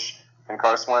coach, and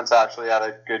Carson Wentz actually had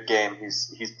a good game.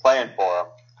 He's playing for him.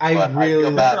 I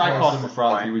called him a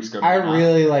fraud a few weeks ago. I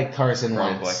really like Carson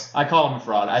Wentz. I called him a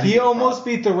fraud. He almost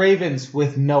beat the Ravens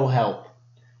with no help.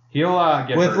 He'll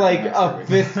get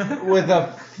with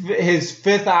his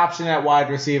fifth option at wide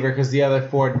receiver because the other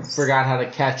four forgot how to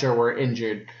catch or were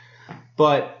injured.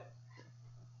 But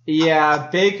yeah,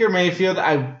 Baker Mayfield,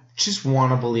 I just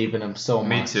want to believe in him so much.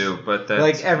 Me too, but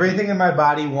that's everything in my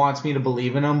body wants me to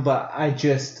believe in him, but I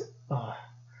just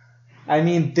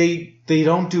they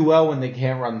don't do well when they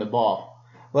can't run the ball.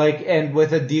 And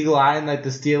with a D line like the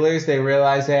Steelers, they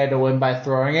realized they had to win by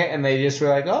throwing it, and they just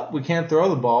were we can't throw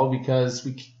the ball because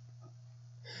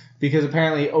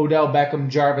apparently Odell Beckham,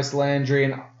 Jarvis Landry,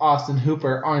 and Austin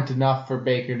Hooper aren't enough for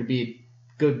Baker to be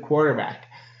a good quarterback.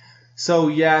 So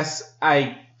yes,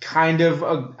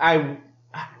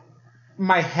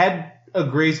 my head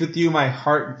agrees with you, my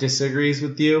heart disagrees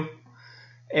with you,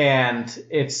 and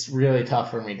it's really tough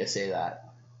for me to say that.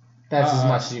 That's as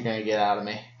much as you're going to get out of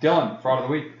me. Dylan, fraud of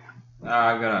the week.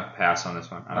 I'm going to pass on this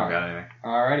one. I don't got anything.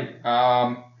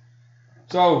 Alrighty.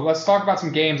 So let's talk about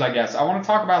some games, I guess. I want to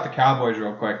talk about the Cowboys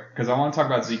real quick because I want to talk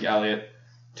about Zeke Elliott.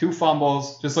 2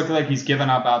 fumbles, just looking like he's given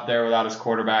up out there without his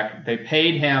quarterback. They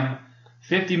paid him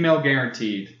 $50 million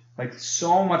guaranteed,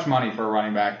 so much money for a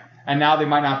running back. And now they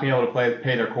might not be able to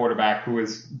pay their quarterback, who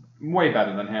is way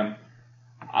better than him.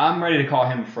 I'm ready to call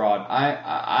him a fraud.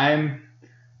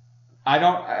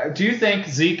 Do you think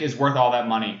Zeke is worth all that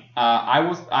money?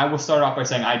 I will start off by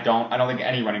saying I don't. I don't think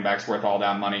any running back's worth all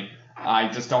that money. I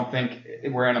just don't think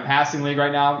we're in a passing league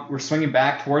right now. We're swinging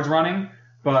back towards running,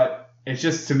 but it's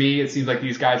just, to me, it seems like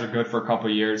these guys are good for a couple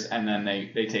of years and then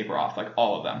they taper off, like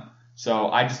all of them. So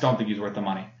I just don't think he's worth the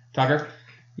money. Tucker?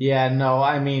 Yeah, no,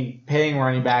 I mean, paying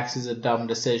running backs is a dumb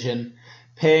decision.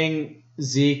 Paying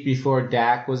Zeke before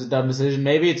Dak was a dumb decision.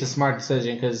 Maybe it's a smart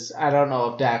decision because I don't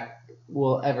know if Dak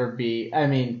will ever be. I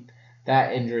mean,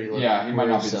 that injury looked he might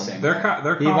not be the gruesome. same. They're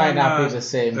calling, He might not be the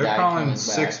same they're guy calling coming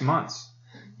 6 back. months.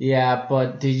 Yeah,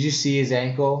 but did you see his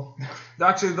ankle?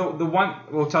 Actually, the one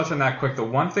we'll touch on that quick. The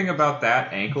one thing about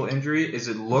that ankle injury is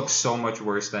it looks so much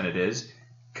worse than it is,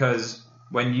 because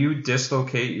when you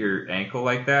dislocate your ankle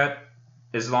like that,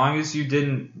 as long as you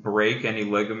didn't break any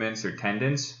ligaments or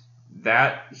tendons,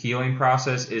 that healing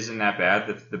process isn't that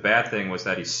bad. The bad thing was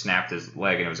that he snapped his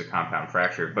leg and it was a compound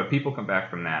fracture. But people come back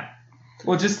from that.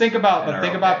 Well, just think about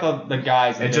the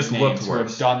guys that It just names looked who have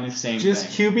worse. done the same Just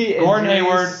thing. QB Gordon injuries.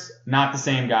 Hayward, not the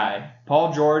same guy.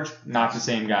 Paul George, not the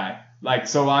same guy. Like,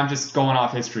 so I'm just going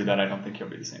off history that I don't think he'll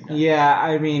be the same guy. Yeah,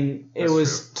 I mean, it That's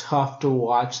was tough to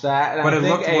watch that. And But I it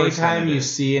think looked worse than anytime it you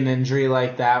is. see an injury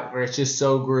like that where it's just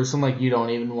so gruesome, like you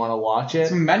don't even want to watch It's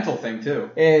it, a mental thing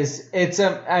too.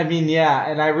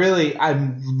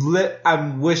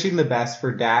 I'm wishing the best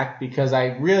for Dak because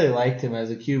I really liked him as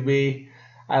a QB.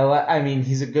 I mean,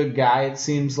 he's a good guy, it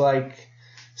seems like.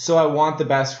 So I want the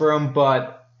best for him,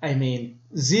 but I mean,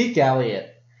 Zeke Elliott,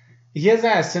 he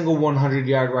hasn't had a single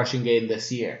 100-yard rushing game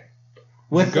this year.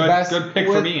 With Good pick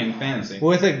for me in fantasy.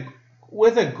 With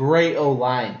a great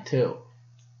O-line, too.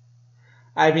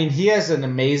 I mean, he has an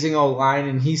amazing O-line,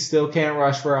 and he still can't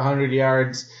rush for 100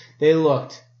 yards. They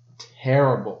looked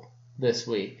terrible this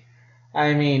week.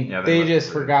 I mean, Yeah, they looked just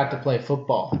really forgot bad. to play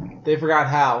football. They forgot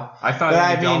how. I thought But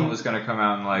Andy I mean, Dalton was going to come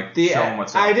out and show him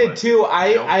what's up. I did but too. nope.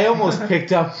 I almost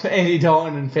picked up Andy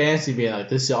Dalton in fantasy, being like,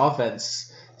 this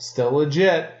offense still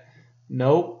legit.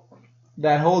 Nope.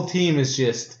 That whole team is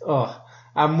just,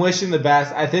 I'm wishing the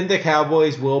best. I think the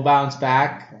Cowboys will bounce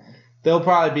back. They'll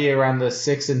probably be around the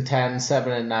 6-10,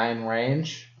 7-9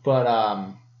 range. But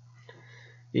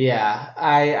yeah,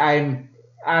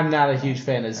 I'm not a huge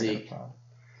fan of Zeke.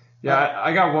 Yeah,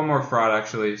 I got one more fraud,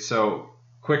 actually. So,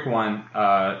 quick one.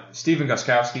 Steven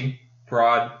Gostkowski,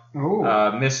 fraud.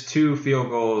 Missed 2 field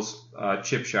goals,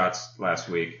 chip shots last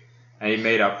week. And he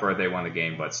made up for it. They won the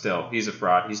game. But still, he's a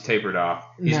fraud. He's tapered off.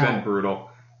 He's No. been brutal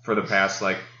for the past,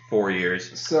 4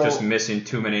 years. So- just missing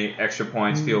too many extra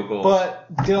points, field goals.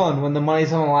 But, Dylan, when the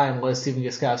money's on the line, what does Steven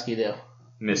Gostkowski do?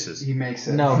 misses. He makes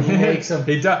it. No, he makes them.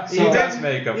 He does. He Even- does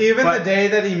make them. Even but the day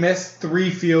that he missed 3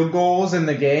 field goals in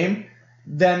the game,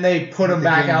 then they put him the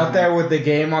back game out on there with the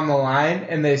game on the line,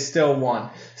 and they still won.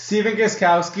 Steven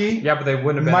Gostkowski yeah, but they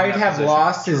wouldn't have been might in that have position.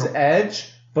 lost his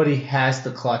edge, but he has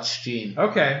the clutch gene.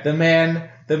 Okay. The man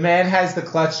has the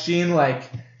clutch gene like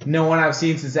no one I've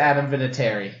seen since Adam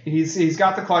Vinatieri. He's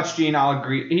got the clutch gene. I'll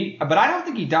agree. But I don't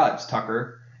think he does,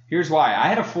 Tucker. Here's why. I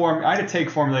had a take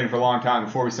formulated for a long time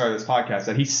before we started this podcast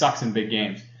that he sucks in big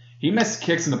games. He missed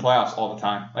kicks in the playoffs all the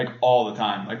time. All the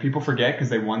time. People forget because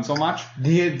they won so much.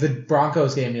 The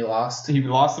Broncos game he lost. He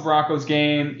lost the Broncos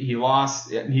game. He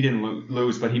didn't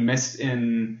lose, but he missed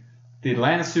in the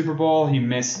Atlanta Super Bowl. He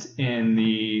missed in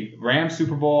the Rams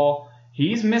Super Bowl.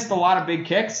 He's missed a lot of big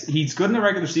kicks. He's good in the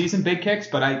regular season, big kicks,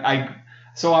 but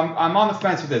so I'm on the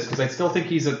fence with this because I still think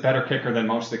he's a better kicker than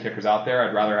most of the kickers out there.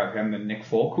 I'd rather have him than Nick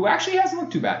Folk, who actually hasn't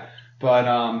looked too bad. But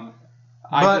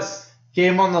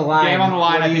Game on the line. Game on the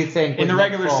line, What do I you think, think in the with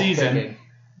regular Nick Folk season, kicking?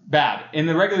 bad. In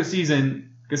the regular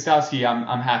season, Gostkowski,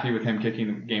 I'm happy with him kicking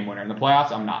the game winner. In the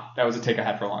playoffs, I'm not. That was a take I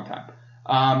had for a long time.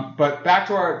 But back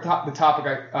to the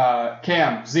topic.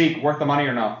 Cam, Zeke, worth the money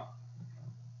or no?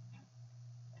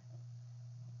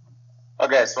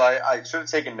 Okay, so I should have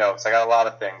taken notes. I got a lot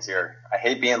of things here. I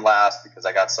hate being last because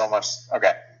I got so much.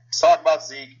 Okay, let's talk about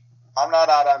Zeke. I'm not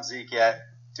out on Zeke yet.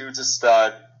 Dude's a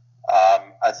stud.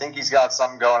 I think he's got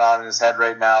something going on in his head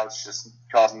right now. It's just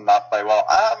causing him not to play well.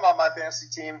 I'm on my fantasy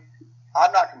team.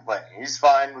 I'm not complaining. He's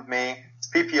fine with me. It's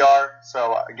PPR,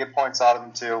 so I get points out of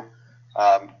him too.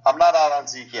 I'm not out on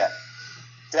Zeke yet.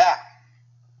 Dak.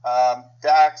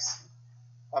 Dak's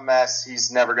a mess.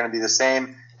 He's never going to be the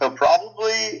same. He'll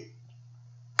probably...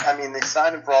 they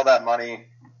signed him for all that money.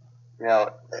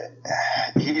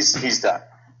 He's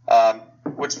done.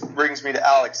 Which brings me to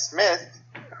Alex Smith,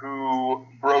 who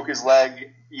broke his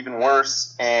leg even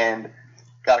worse and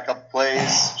got a couple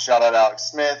plays. Shout out Alex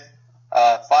Smith.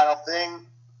 Final thing,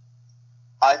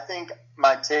 I think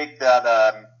my take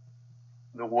that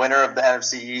the winner of the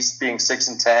NFC East being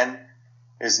 6-10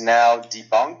 is now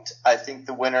debunked. I think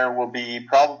the winner will be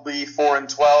probably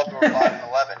 4-12 or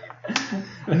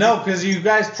 5-11. No, because you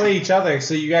guys play each other,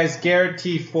 so you guys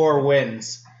guarantee 4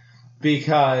 wins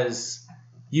because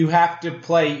you have to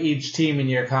play each team in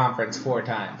your conference 4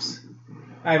 times.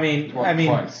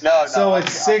 Twice. So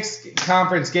it's 6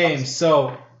 conference games.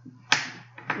 So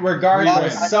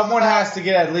regardless, someone has to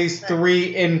get at least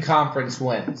 3 in-conference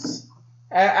wins.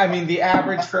 The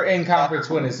average for in-conference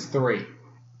win is 3.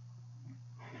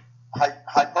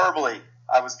 Hyperbole.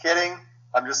 I was kidding.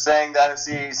 I'm just saying the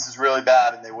NFC East is really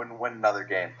bad and they wouldn't win another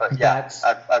game. But yeah,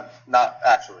 I'm not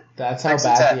actually. That's how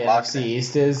bad the NFC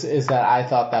East is that I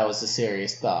thought that was a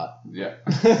serious thought. Yeah.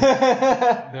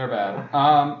 They're bad.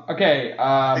 Okay.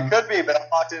 It could be, but I'm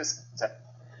locked in.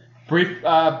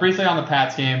 Briefly on the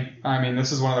Pats game.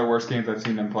 This is one of their worst games I've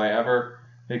seen them play ever.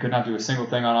 They could not do a single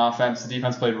thing on offense. The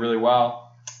defense played really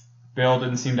well. Bill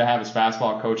didn't seem to have his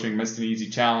fastball coaching. Missed an easy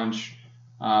challenge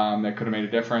that could have made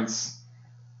a difference.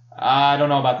 I don't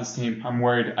know about this team. I'm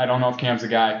worried. I don't know if Cam's the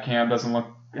guy. Cam hasn't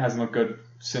looked good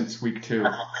since week 2,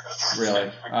 really.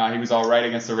 He was all right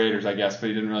against the Raiders, I guess, but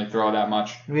he didn't really throw that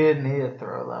much. We didn't need to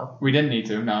throw, though. We didn't need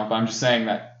to, no, but I'm just saying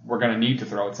that we're going to need to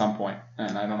throw at some point,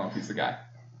 and I don't know if he's the guy.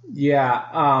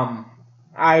 Yeah,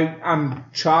 I'm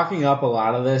chalking up a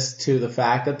lot of this to the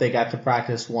fact that they got to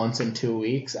practice once in 2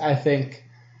 weeks. I think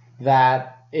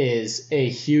that is a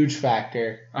huge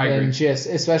factor. I agree. And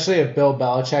especially a Bill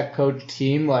Belichick coached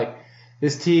team. Like,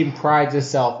 this team prides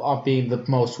itself on being the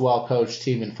most well-coached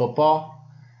team in football,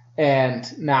 and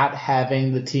not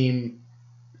having the team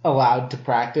allowed to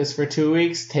practice for 2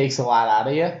 weeks takes a lot out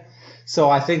of you. So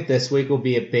I think this week will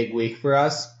be a big week for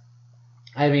us.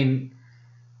 Who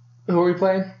are we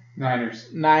playing? Niners.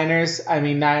 Niners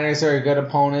are a good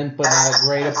opponent, but not a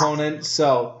great opponent.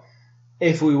 So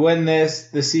if we win this,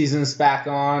 the season's back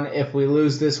on. If we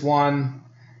lose this one,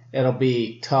 it'll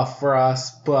be tough for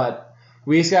us. But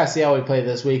we just got to see how we play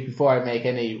this week before I make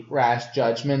any rash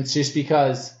judgments, just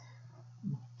because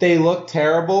they look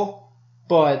terrible,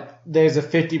 but there's a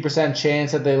 50%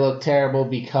 chance that they look terrible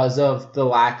because of the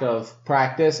lack of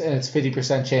practice, and it's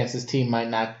 50% chance this team might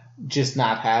not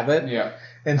have it. Yeah.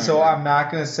 And so I'm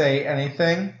not going to say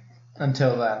anything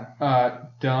until then.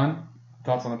 Dylan,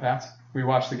 thoughts on the Pats? We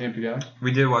watched the game together.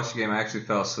 We did watch the game. I actually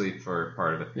fell asleep for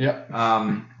part of it. Yep.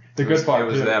 The good part. It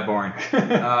was that boring.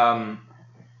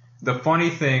 The funny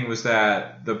thing was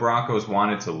that the Broncos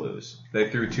wanted to lose. They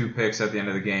threw 2 picks at the end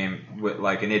of the game with,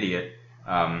 like an idiot.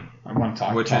 I want to talk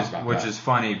about which that. is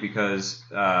funny because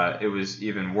it was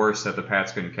even worse that the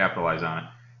Pats couldn't capitalize on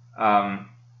it.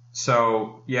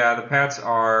 So, yeah, the Pats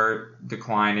are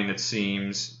declining, it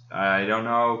seems. I don't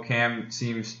know. Cam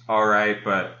seems all right,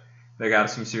 but they got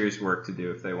some serious work to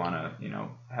do if they want to,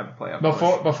 have a playoff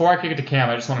push. Before I kick it to Cam,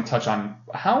 I just want to touch on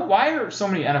why are so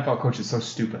many NFL coaches so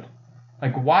stupid?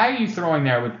 Like, why are you throwing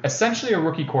there with essentially a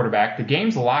rookie quarterback? The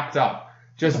game's locked up.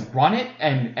 Just run it,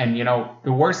 and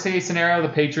the worst case scenario,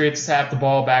 the Patriots have the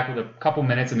ball back with a couple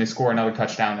minutes and they score another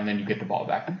touchdown, and then you get the ball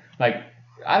back. Like,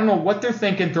 I don't know what they're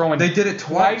thinking throwing. They did it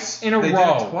twice in a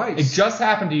row. Twice. It just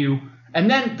happened to you. And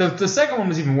then the second one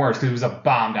was even worse because it was a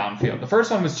bomb downfield. The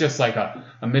first one was just like a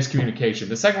miscommunication.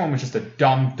 The second one was just a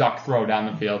dumb duck throw down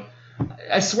the field.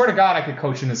 I swear to God, I could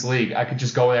coach in this league. I could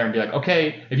just go there and be like,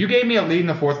 okay, if you gave me a lead in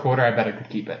the fourth quarter, I bet I could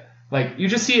keep it. Like, you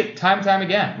just see it time and time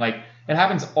again. Like, it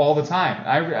happens all the time.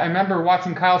 I remember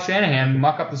watching Kyle Shanahan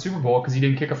muck up the Super Bowl because he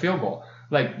didn't kick a field goal.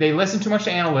 Like, they listen too much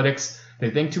to analytics. They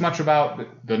think too much about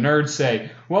the nerds say,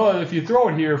 well, if you throw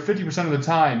it here 50% of the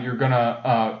time, you're going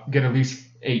to get at least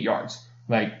 8 yards.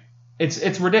 Like,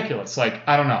 it's ridiculous. Like,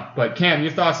 I don't know. But Cam,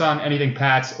 your thoughts on anything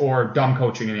Pats or dumb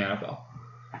coaching in the NFL?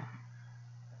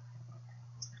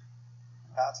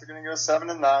 Pats are going to go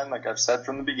 7-9, like I've said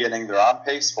from the beginning. They're on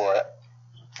pace for it.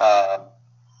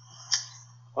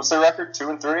 What's their record?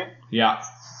 2-3? Yeah.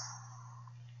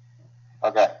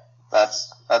 Okay,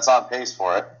 that's on pace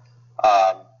for it.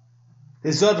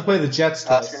 They still have to play the Jets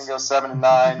twice. Pats going to go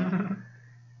 7-9.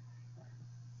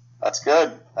 That's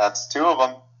good. That's 2 of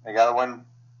them. They got to win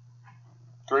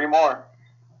 3 more.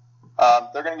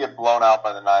 They're going to get blown out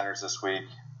by the Niners this week.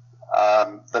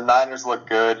 The Niners look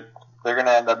good. They're going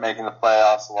to end up making the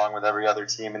playoffs along with every other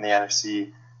team in the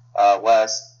NFC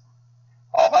West.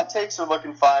 All my takes are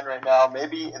looking fine right now.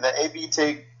 Maybe the AB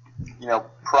take,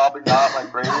 probably not my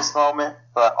greatest moment,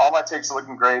 but all my takes are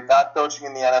looking great. Not coaching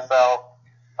in the NFL.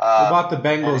 What about the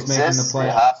Bengals making the playoffs?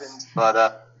 It happened,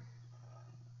 but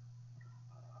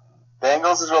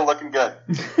Bengals is looking good.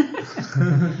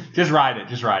 Just ride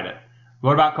it.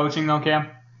 What about coaching, though, Cam?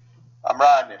 I'm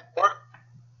riding it.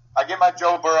 I get my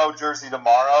Joe Burrow jersey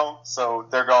tomorrow, so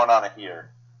they're going on a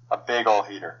heater, a big old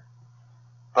heater.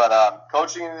 But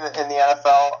coaching in the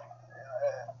NFL,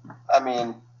 I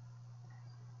mean,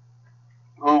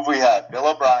 who have we had? Bill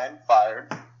O'Brien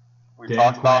fired. We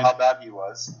talked about how bad he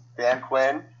was. Dan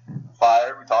Quinn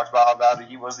fired. We talked about how bad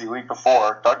he was the week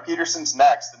before. Doug Peterson's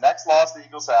next. The next loss the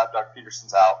Eagles have, Doug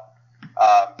Peterson's out.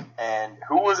 And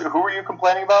who were you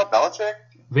complaining about? Belichick?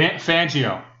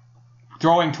 Fangio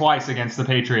throwing twice against the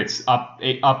Patriots, up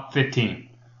 15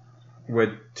 with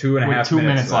 2.5 2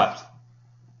 minutes left.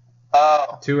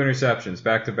 Oh. 2 interceptions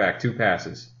back to back, 2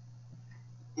 passes.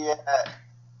 Yeah,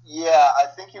 I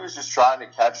think he was just trying to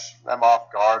catch them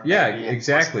off guard. Yeah, Maybe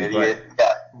exactly. He was an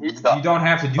idiot. You don't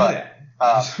have to do that.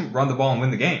 Just run the ball and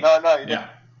win the game. No, you didn't. Yeah.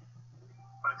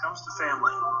 When it comes to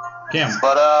family. Cam.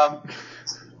 But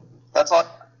that's all.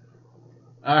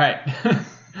 All right.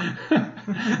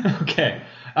 Okay.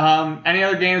 Any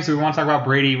other games we want to talk about?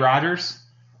 Brady Rodgers.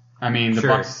 I mean, the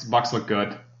Sure. Bucks look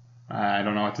good. I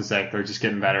don't know what to say. They're just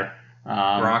getting better.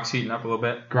 Gronk's heating up a little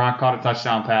bit. Gronk caught a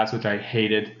touchdown pass, which I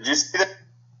hated. Did you see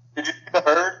the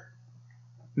herd?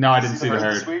 No, I didn't see the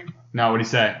this herd. week? No, what did he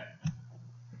say?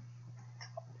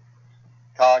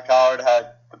 Colin Cowherd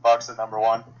had the Bucks at number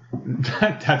 1.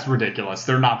 That's ridiculous.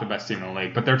 They're not the best team in the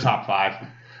league, but they're top 5,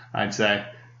 I'd say.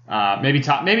 Maybe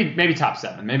top 7.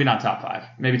 Maybe not top 5.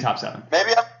 Maybe top 7.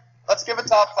 Let's give it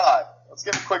top 5. Let's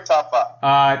give a quick top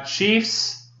 5.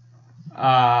 Chiefs.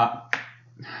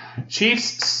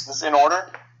 Is this in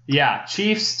order? Yeah,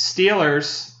 Chiefs,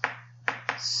 Steelers,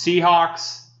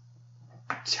 Seahawks,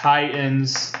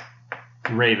 Titans,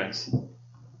 Ravens.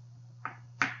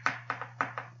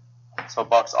 So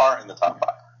Bucks aren't in the top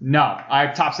 5. No, I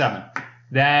have top 7.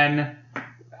 Then,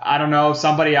 I don't know,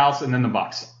 somebody else, and then the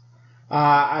Bucks.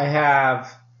 I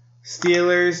have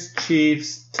Steelers,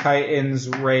 Chiefs, Titans,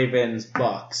 Ravens,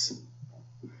 Bucks.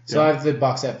 So Yeah. I have the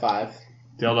Bucks at 5.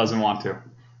 Dale doesn't want to.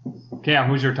 Cam,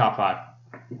 who's your top 5?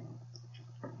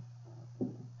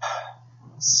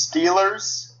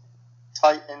 Steelers,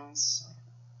 Titans,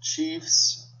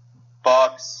 Chiefs,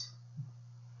 Bucks.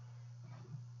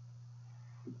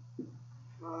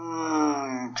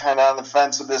 Kind of on the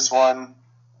fence with this one.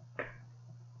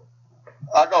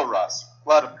 I'll go Russ.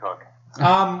 Let him cook.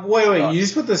 Wait. You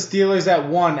just put the Steelers at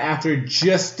 1 after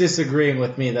just disagreeing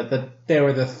with me that they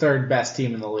were the 3rd best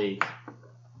team in the league.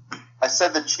 I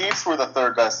said the Chiefs were the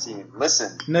 3rd best team.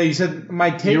 Listen. No, you said my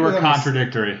take. You were was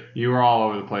contradictory. You were all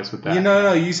over the place with that.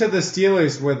 No. You said the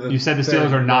Steelers were the. You said the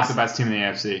Steelers are not the best team in the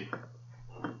AFC.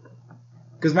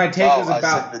 Because my take was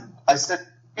about. I said.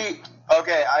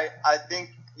 Okay, I think.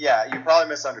 Yeah, you probably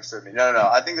misunderstood me. No.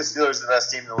 I think the Steelers are the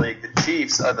best team in the league. The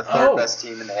Chiefs are the 3rd best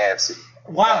team in the AFC.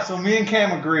 Wow, so me and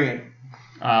Cam agreeing.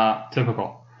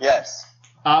 Typical. Yes.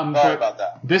 Sorry about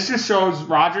that. This just shows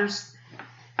Rodgers.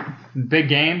 Big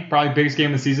game, probably biggest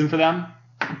game of the season for them.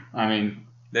 I mean,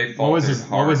 what was his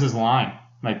line?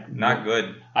 Like, Not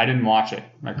good. I didn't watch it.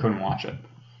 I couldn't watch it.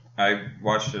 I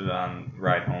watched it on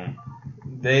ride home.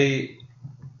 They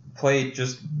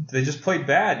just played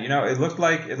bad. It looked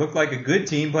like a good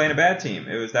team playing a bad team.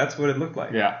 That's what it looked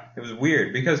like. Yeah. It was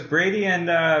weird because Brady and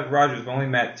Rodgers have only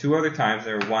met 2 other times.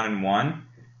 They were 1-1,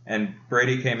 and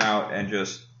Brady came out and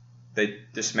they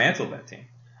dismantled that team.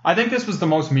 I think this was the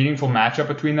most meaningful matchup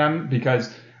between them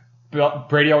because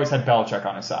Brady always had Belichick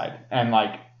on his side, and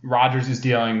like Rodgers is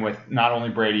dealing with not only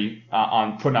Brady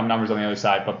on putting up numbers on the other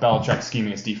side, but Belichick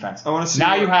scheming his defense. I want to see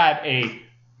now you had a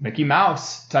Mickey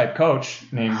Mouse type coach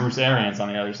named Bruce Arians on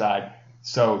the other side,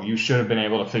 so you should have been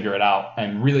able to figure it out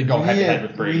and really go head to head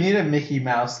with Brady. We need a Mickey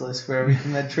Mouse list for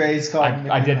everything that Trey's called.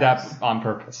 I did that on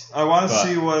purpose. I want to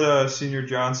see what Senior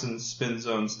Johnson spin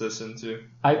zones this into.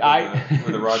 With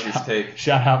the Rodgers take.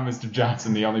 Shout out Mr.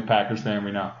 Johnson, the only Packers fan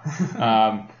we know.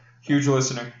 Huge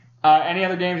listener. Any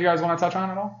other games you guys want to touch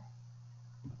on at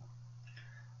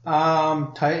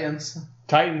all?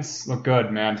 Titans look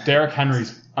good, man. Derrick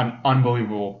Henry's an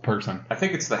unbelievable person. I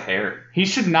think it's the hair. He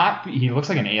should not be. He looks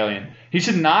like an alien. He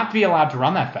should not be allowed to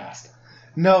run that fast.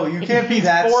 No, you can't be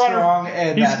that strong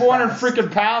and he's that 400 fast.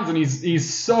 freaking pounds and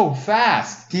he's so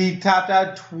fast. He topped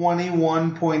out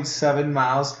 21.7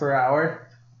 miles per hour.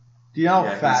 Do you know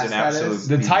how fast he's an that absolute is?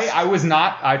 The I was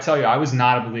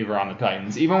not a believer on the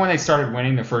Titans. Even when they started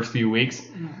winning the first few weeks,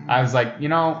 I was like,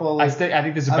 I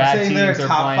think this is a bad team. I'm saying they're a They're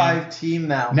top playing. 5 team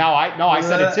now. I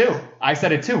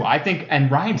said it too. I think, and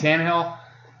Ryan Tannehill,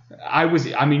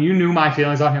 you knew my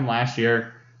feelings on him last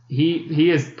year. He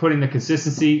is putting the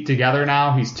consistency together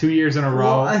now. He's 2 years in a row.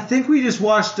 Well, I think we just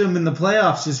watched him in the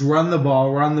playoffs just run the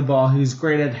ball. He's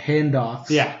great at handoffs.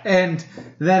 Yeah. And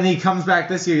then he comes back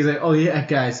this year. He's like, oh, yeah,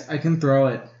 guys, I can throw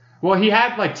it. Well, he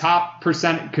had like top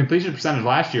completion percentage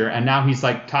last year, and now he's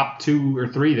like top 2 or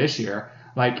 3 this year.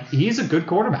 Like, he's a good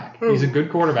quarterback. He's a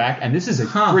good quarterback, and this is a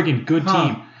friggin' good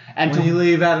team. And when you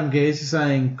leave Adam Gase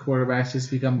saying quarterbacks just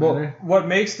become better. What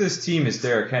makes this team is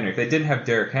Derrick Henry. If they didn't have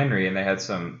Derrick Henry and they had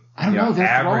some I don't know.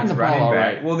 They're throwing the ball all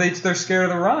right. Well, they're scared of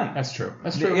the run. That's true.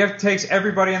 That's true. It takes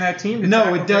everybody on that team to No,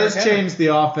 tackle it does Derrick Henry. change the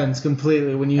offense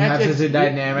completely when you have such a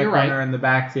dynamic runner in the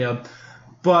backfield.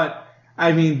 But,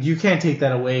 I mean, you can't take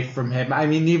that away from him. I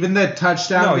mean, even the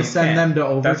touchdown to send them to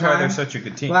overtime That's why they're such a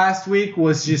good team. last week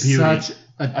was just such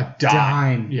a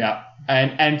dime. Yeah.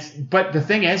 But the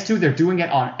thing is, too, they're doing it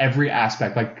on every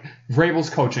aspect. Like Vrabel's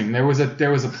coaching. There was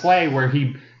a play where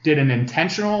he did an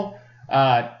intentional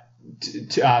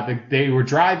they were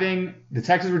driving. The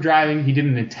Texans were driving. He did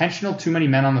an intentional too many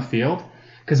men on the field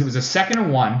because it was a 2nd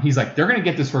and 1. He's like, they're going to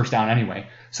get this first down anyway.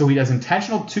 So he does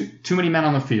intentional too many men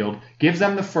on the field, gives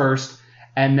them the first,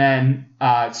 and then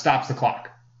stops the clock.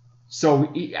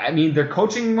 So, I mean, they're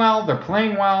coaching well. They're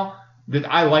playing well.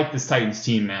 I like this Titans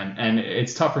team, man. And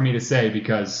it's tough for me to say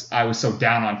because I was so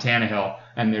down on Tannehill,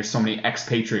 and there's so many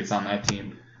ex-Patriots on that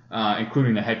team,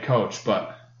 including the head coach.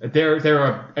 But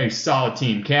they're a solid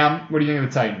team. Cam, what do you think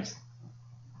of the Titans?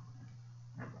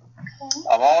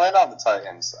 I'm all in on the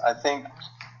Titans. I think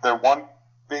their one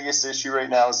biggest issue right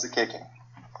now is the kicking.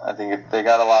 I think if they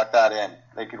got to lock that in,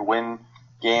 they could win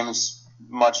games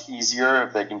much easier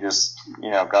if they can just,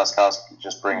 Gostkowski can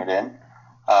just bring it in.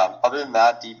 Other than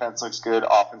that, defense looks good.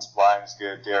 Offensive line is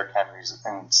good. Derrick Henry's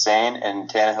insane, and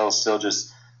Tannehill's still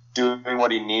just doing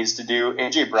what he needs to do.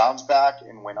 A.J. Brown's back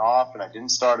and went off, and I didn't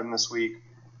start him this week.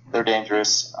 They're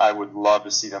dangerous. I would love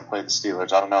to see them play the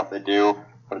Steelers. I don't know if they do,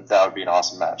 but that would be an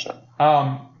awesome matchup.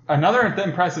 Another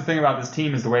impressive thing about this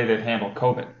team is the way they've handled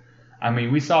COVID. I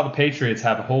mean, we saw the Patriots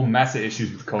have a whole mess of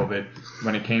issues with COVID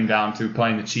when it came down to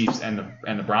playing the Chiefs and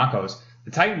the Broncos.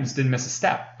 The Titans didn't miss a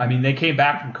step. I mean, they came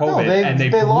back from COVID and they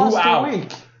blew lost out. A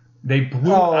week. They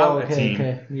blew out a team.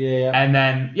 Okay. Yeah. And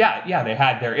then, they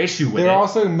had their issue with it. They're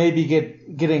also maybe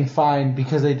getting fined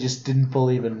because they just didn't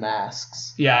believe in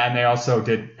masks. Yeah, and they also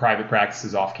did private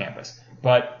practices off campus.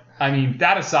 But, I mean,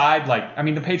 that aside,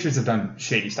 the Patriots have done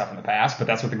shady stuff in the past, but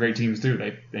that's what the great teams do.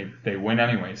 They win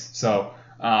anyways. So,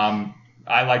 I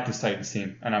like this Titans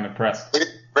team, and I'm impressed.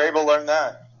 Vrabel learned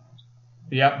that.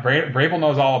 Yep, Vrabel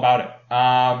knows all about it.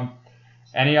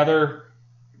 Any other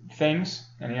things?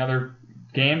 Any other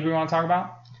games we want to talk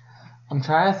about? I'm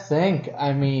trying to think.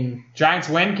 I mean, Giants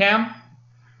win, Cam?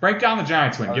 Break down the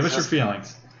Giants win. Give us your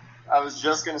feelings. I was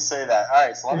just going to say that. All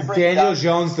right, so let me break Daniel it down.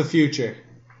 Jones the future?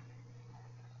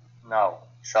 No,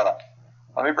 shut up.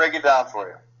 Let me break it down for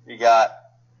you. You got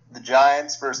the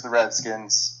Giants versus the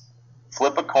Redskins.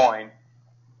 Flip a coin.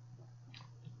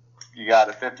 You got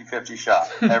a 50-50 shot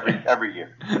every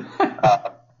year.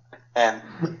 And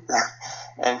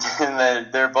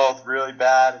they're both really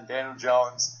bad. And Daniel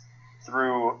Jones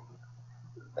threw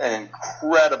an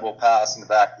incredible pass in the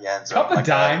back of the end zone. Couple of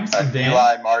dimes.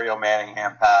 Eli Mario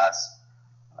Manningham pass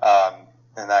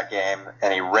in that game.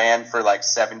 And he ran for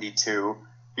 72.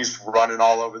 He's running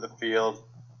all over the field,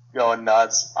 going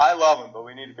nuts. I love him, but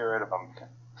we need to get rid of him.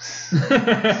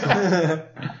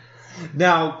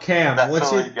 Now, Cam,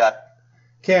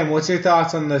 what's your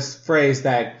thoughts on this phrase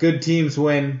that good teams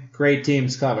win, great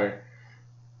teams cover?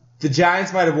 The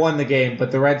Giants might have won the game,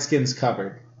 but the Redskins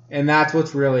covered. And that's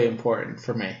what's really important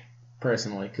for me,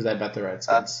 personally, because I bet the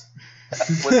Redskins.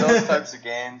 With those types of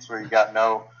games where you got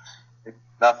nothing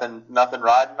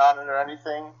riding on it or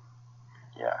anything,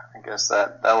 yeah, I guess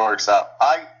that works out.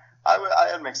 I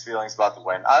had mixed feelings about the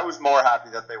win. I was more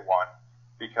happy that they won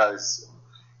because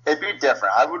it'd be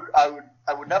different.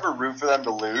 I would never root for them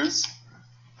to lose,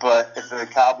 but if the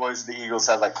Cowboys, the Eagles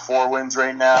had 4 wins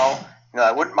right now,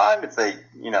 I wouldn't mind if they,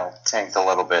 tanked a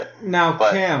little bit. Now,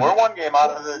 but Cam, we're one game out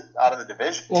of the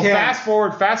division. Well, fast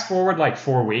forward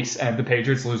 4 weeks, and the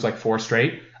Patriots lose 4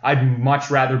 straight. I'd much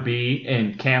rather be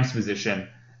in Cam's position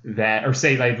or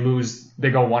say they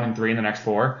go 1-3 in the next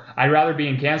 4. I'd rather be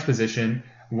in Cam's position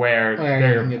where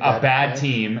they're a bad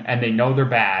team and they know they're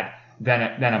bad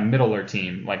than a middler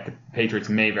team like the Patriots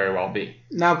may very well be.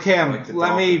 Now, Cam,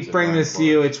 let me bring this to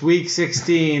you. It's Week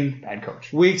 16. Bad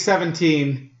coach. Week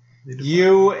 17.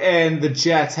 You and the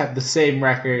Jets have the same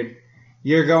record.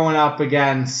 You're going up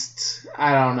against,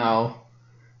 I don't know,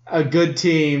 a good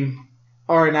team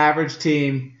or an average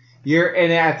team. You're in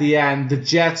it at the end. The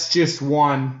Jets just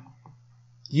won.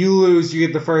 You lose, you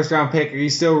get the first round pick. Are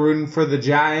you still rooting for the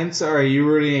Giants, or are you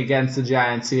rooting against the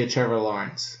Giants to get Trevor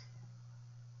Lawrence?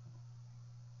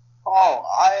 Oh,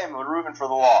 I am rooting for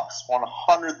the loss,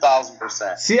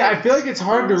 100,000%. See, I feel like it's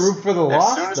hard to root for the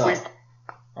loss, though.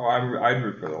 I'd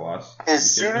root for the loss.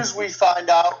 As soon as we find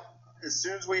out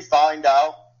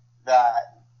that,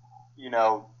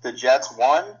 the Jets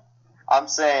won, I'm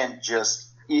saying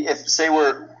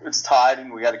it's tied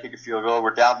and we got to kick a field goal,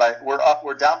 we're down by 2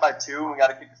 and we got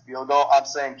to kick a field goal, I'm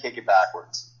saying kick it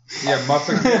backwards. Yeah,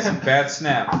 muffin kiss and bad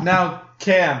snap. Now,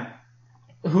 Cam,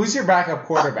 who's your backup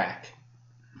quarterback?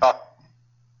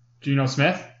 Geno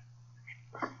Smith?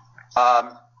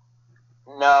 No,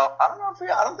 I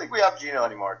don't think we have Gino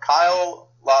anymore. Kyle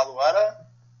LaLueta?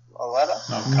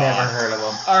 Oh, Never heard of him.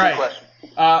 All Good right. question.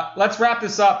 Let's wrap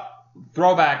this up.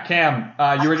 Throwback. Cam,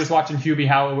 you were just watching Hubie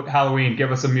Halloween.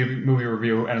 Give us a movie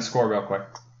review and a score real quick.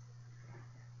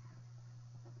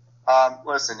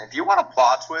 Listen, if you want a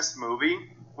plot twist movie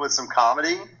with some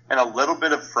comedy and a little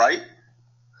bit of fright,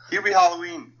 Hubie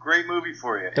Halloween, great movie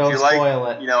for you. Don't if you spoil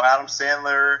like, it. Adam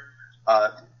Sandler,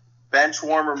 bench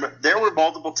warmer. There were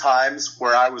multiple times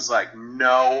where I was like,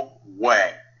 no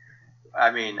way.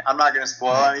 I mean, I'm not going to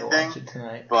spoil I have to watch anything, it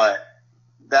tonight. but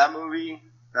that movie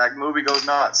goes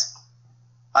nuts.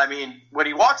 I mean, when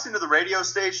he walks into the radio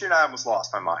station, I almost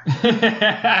lost my mind.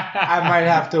 I might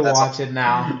have to That's watch it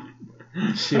now.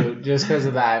 Shoot, just because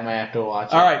of that, I might have to watch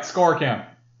it. All right, score, Cam.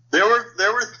 There were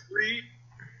 3.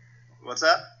 What's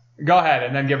that? Go ahead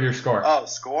and then give your score. Oh,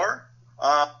 score?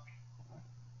 My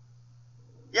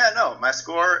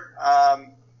score,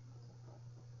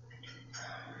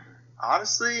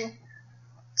 honestly,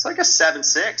 it's like a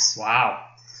 7-6. Wow.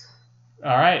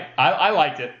 All right. I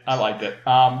liked it.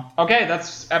 Okay,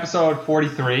 that's episode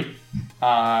 43. Hit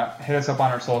us up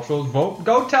on our socials. Vote.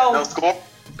 Go No score?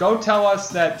 tell us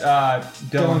that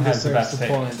Dylan has the deserves best the take.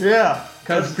 point. Yeah.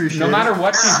 Because Appreciate no it. matter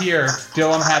what you hear,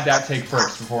 Dylan had that take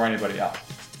first before anybody else.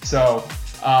 So,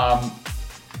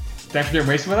 thanks for getting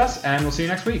wasted with us, and we'll see you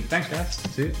next week. Thanks, guys.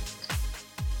 See you.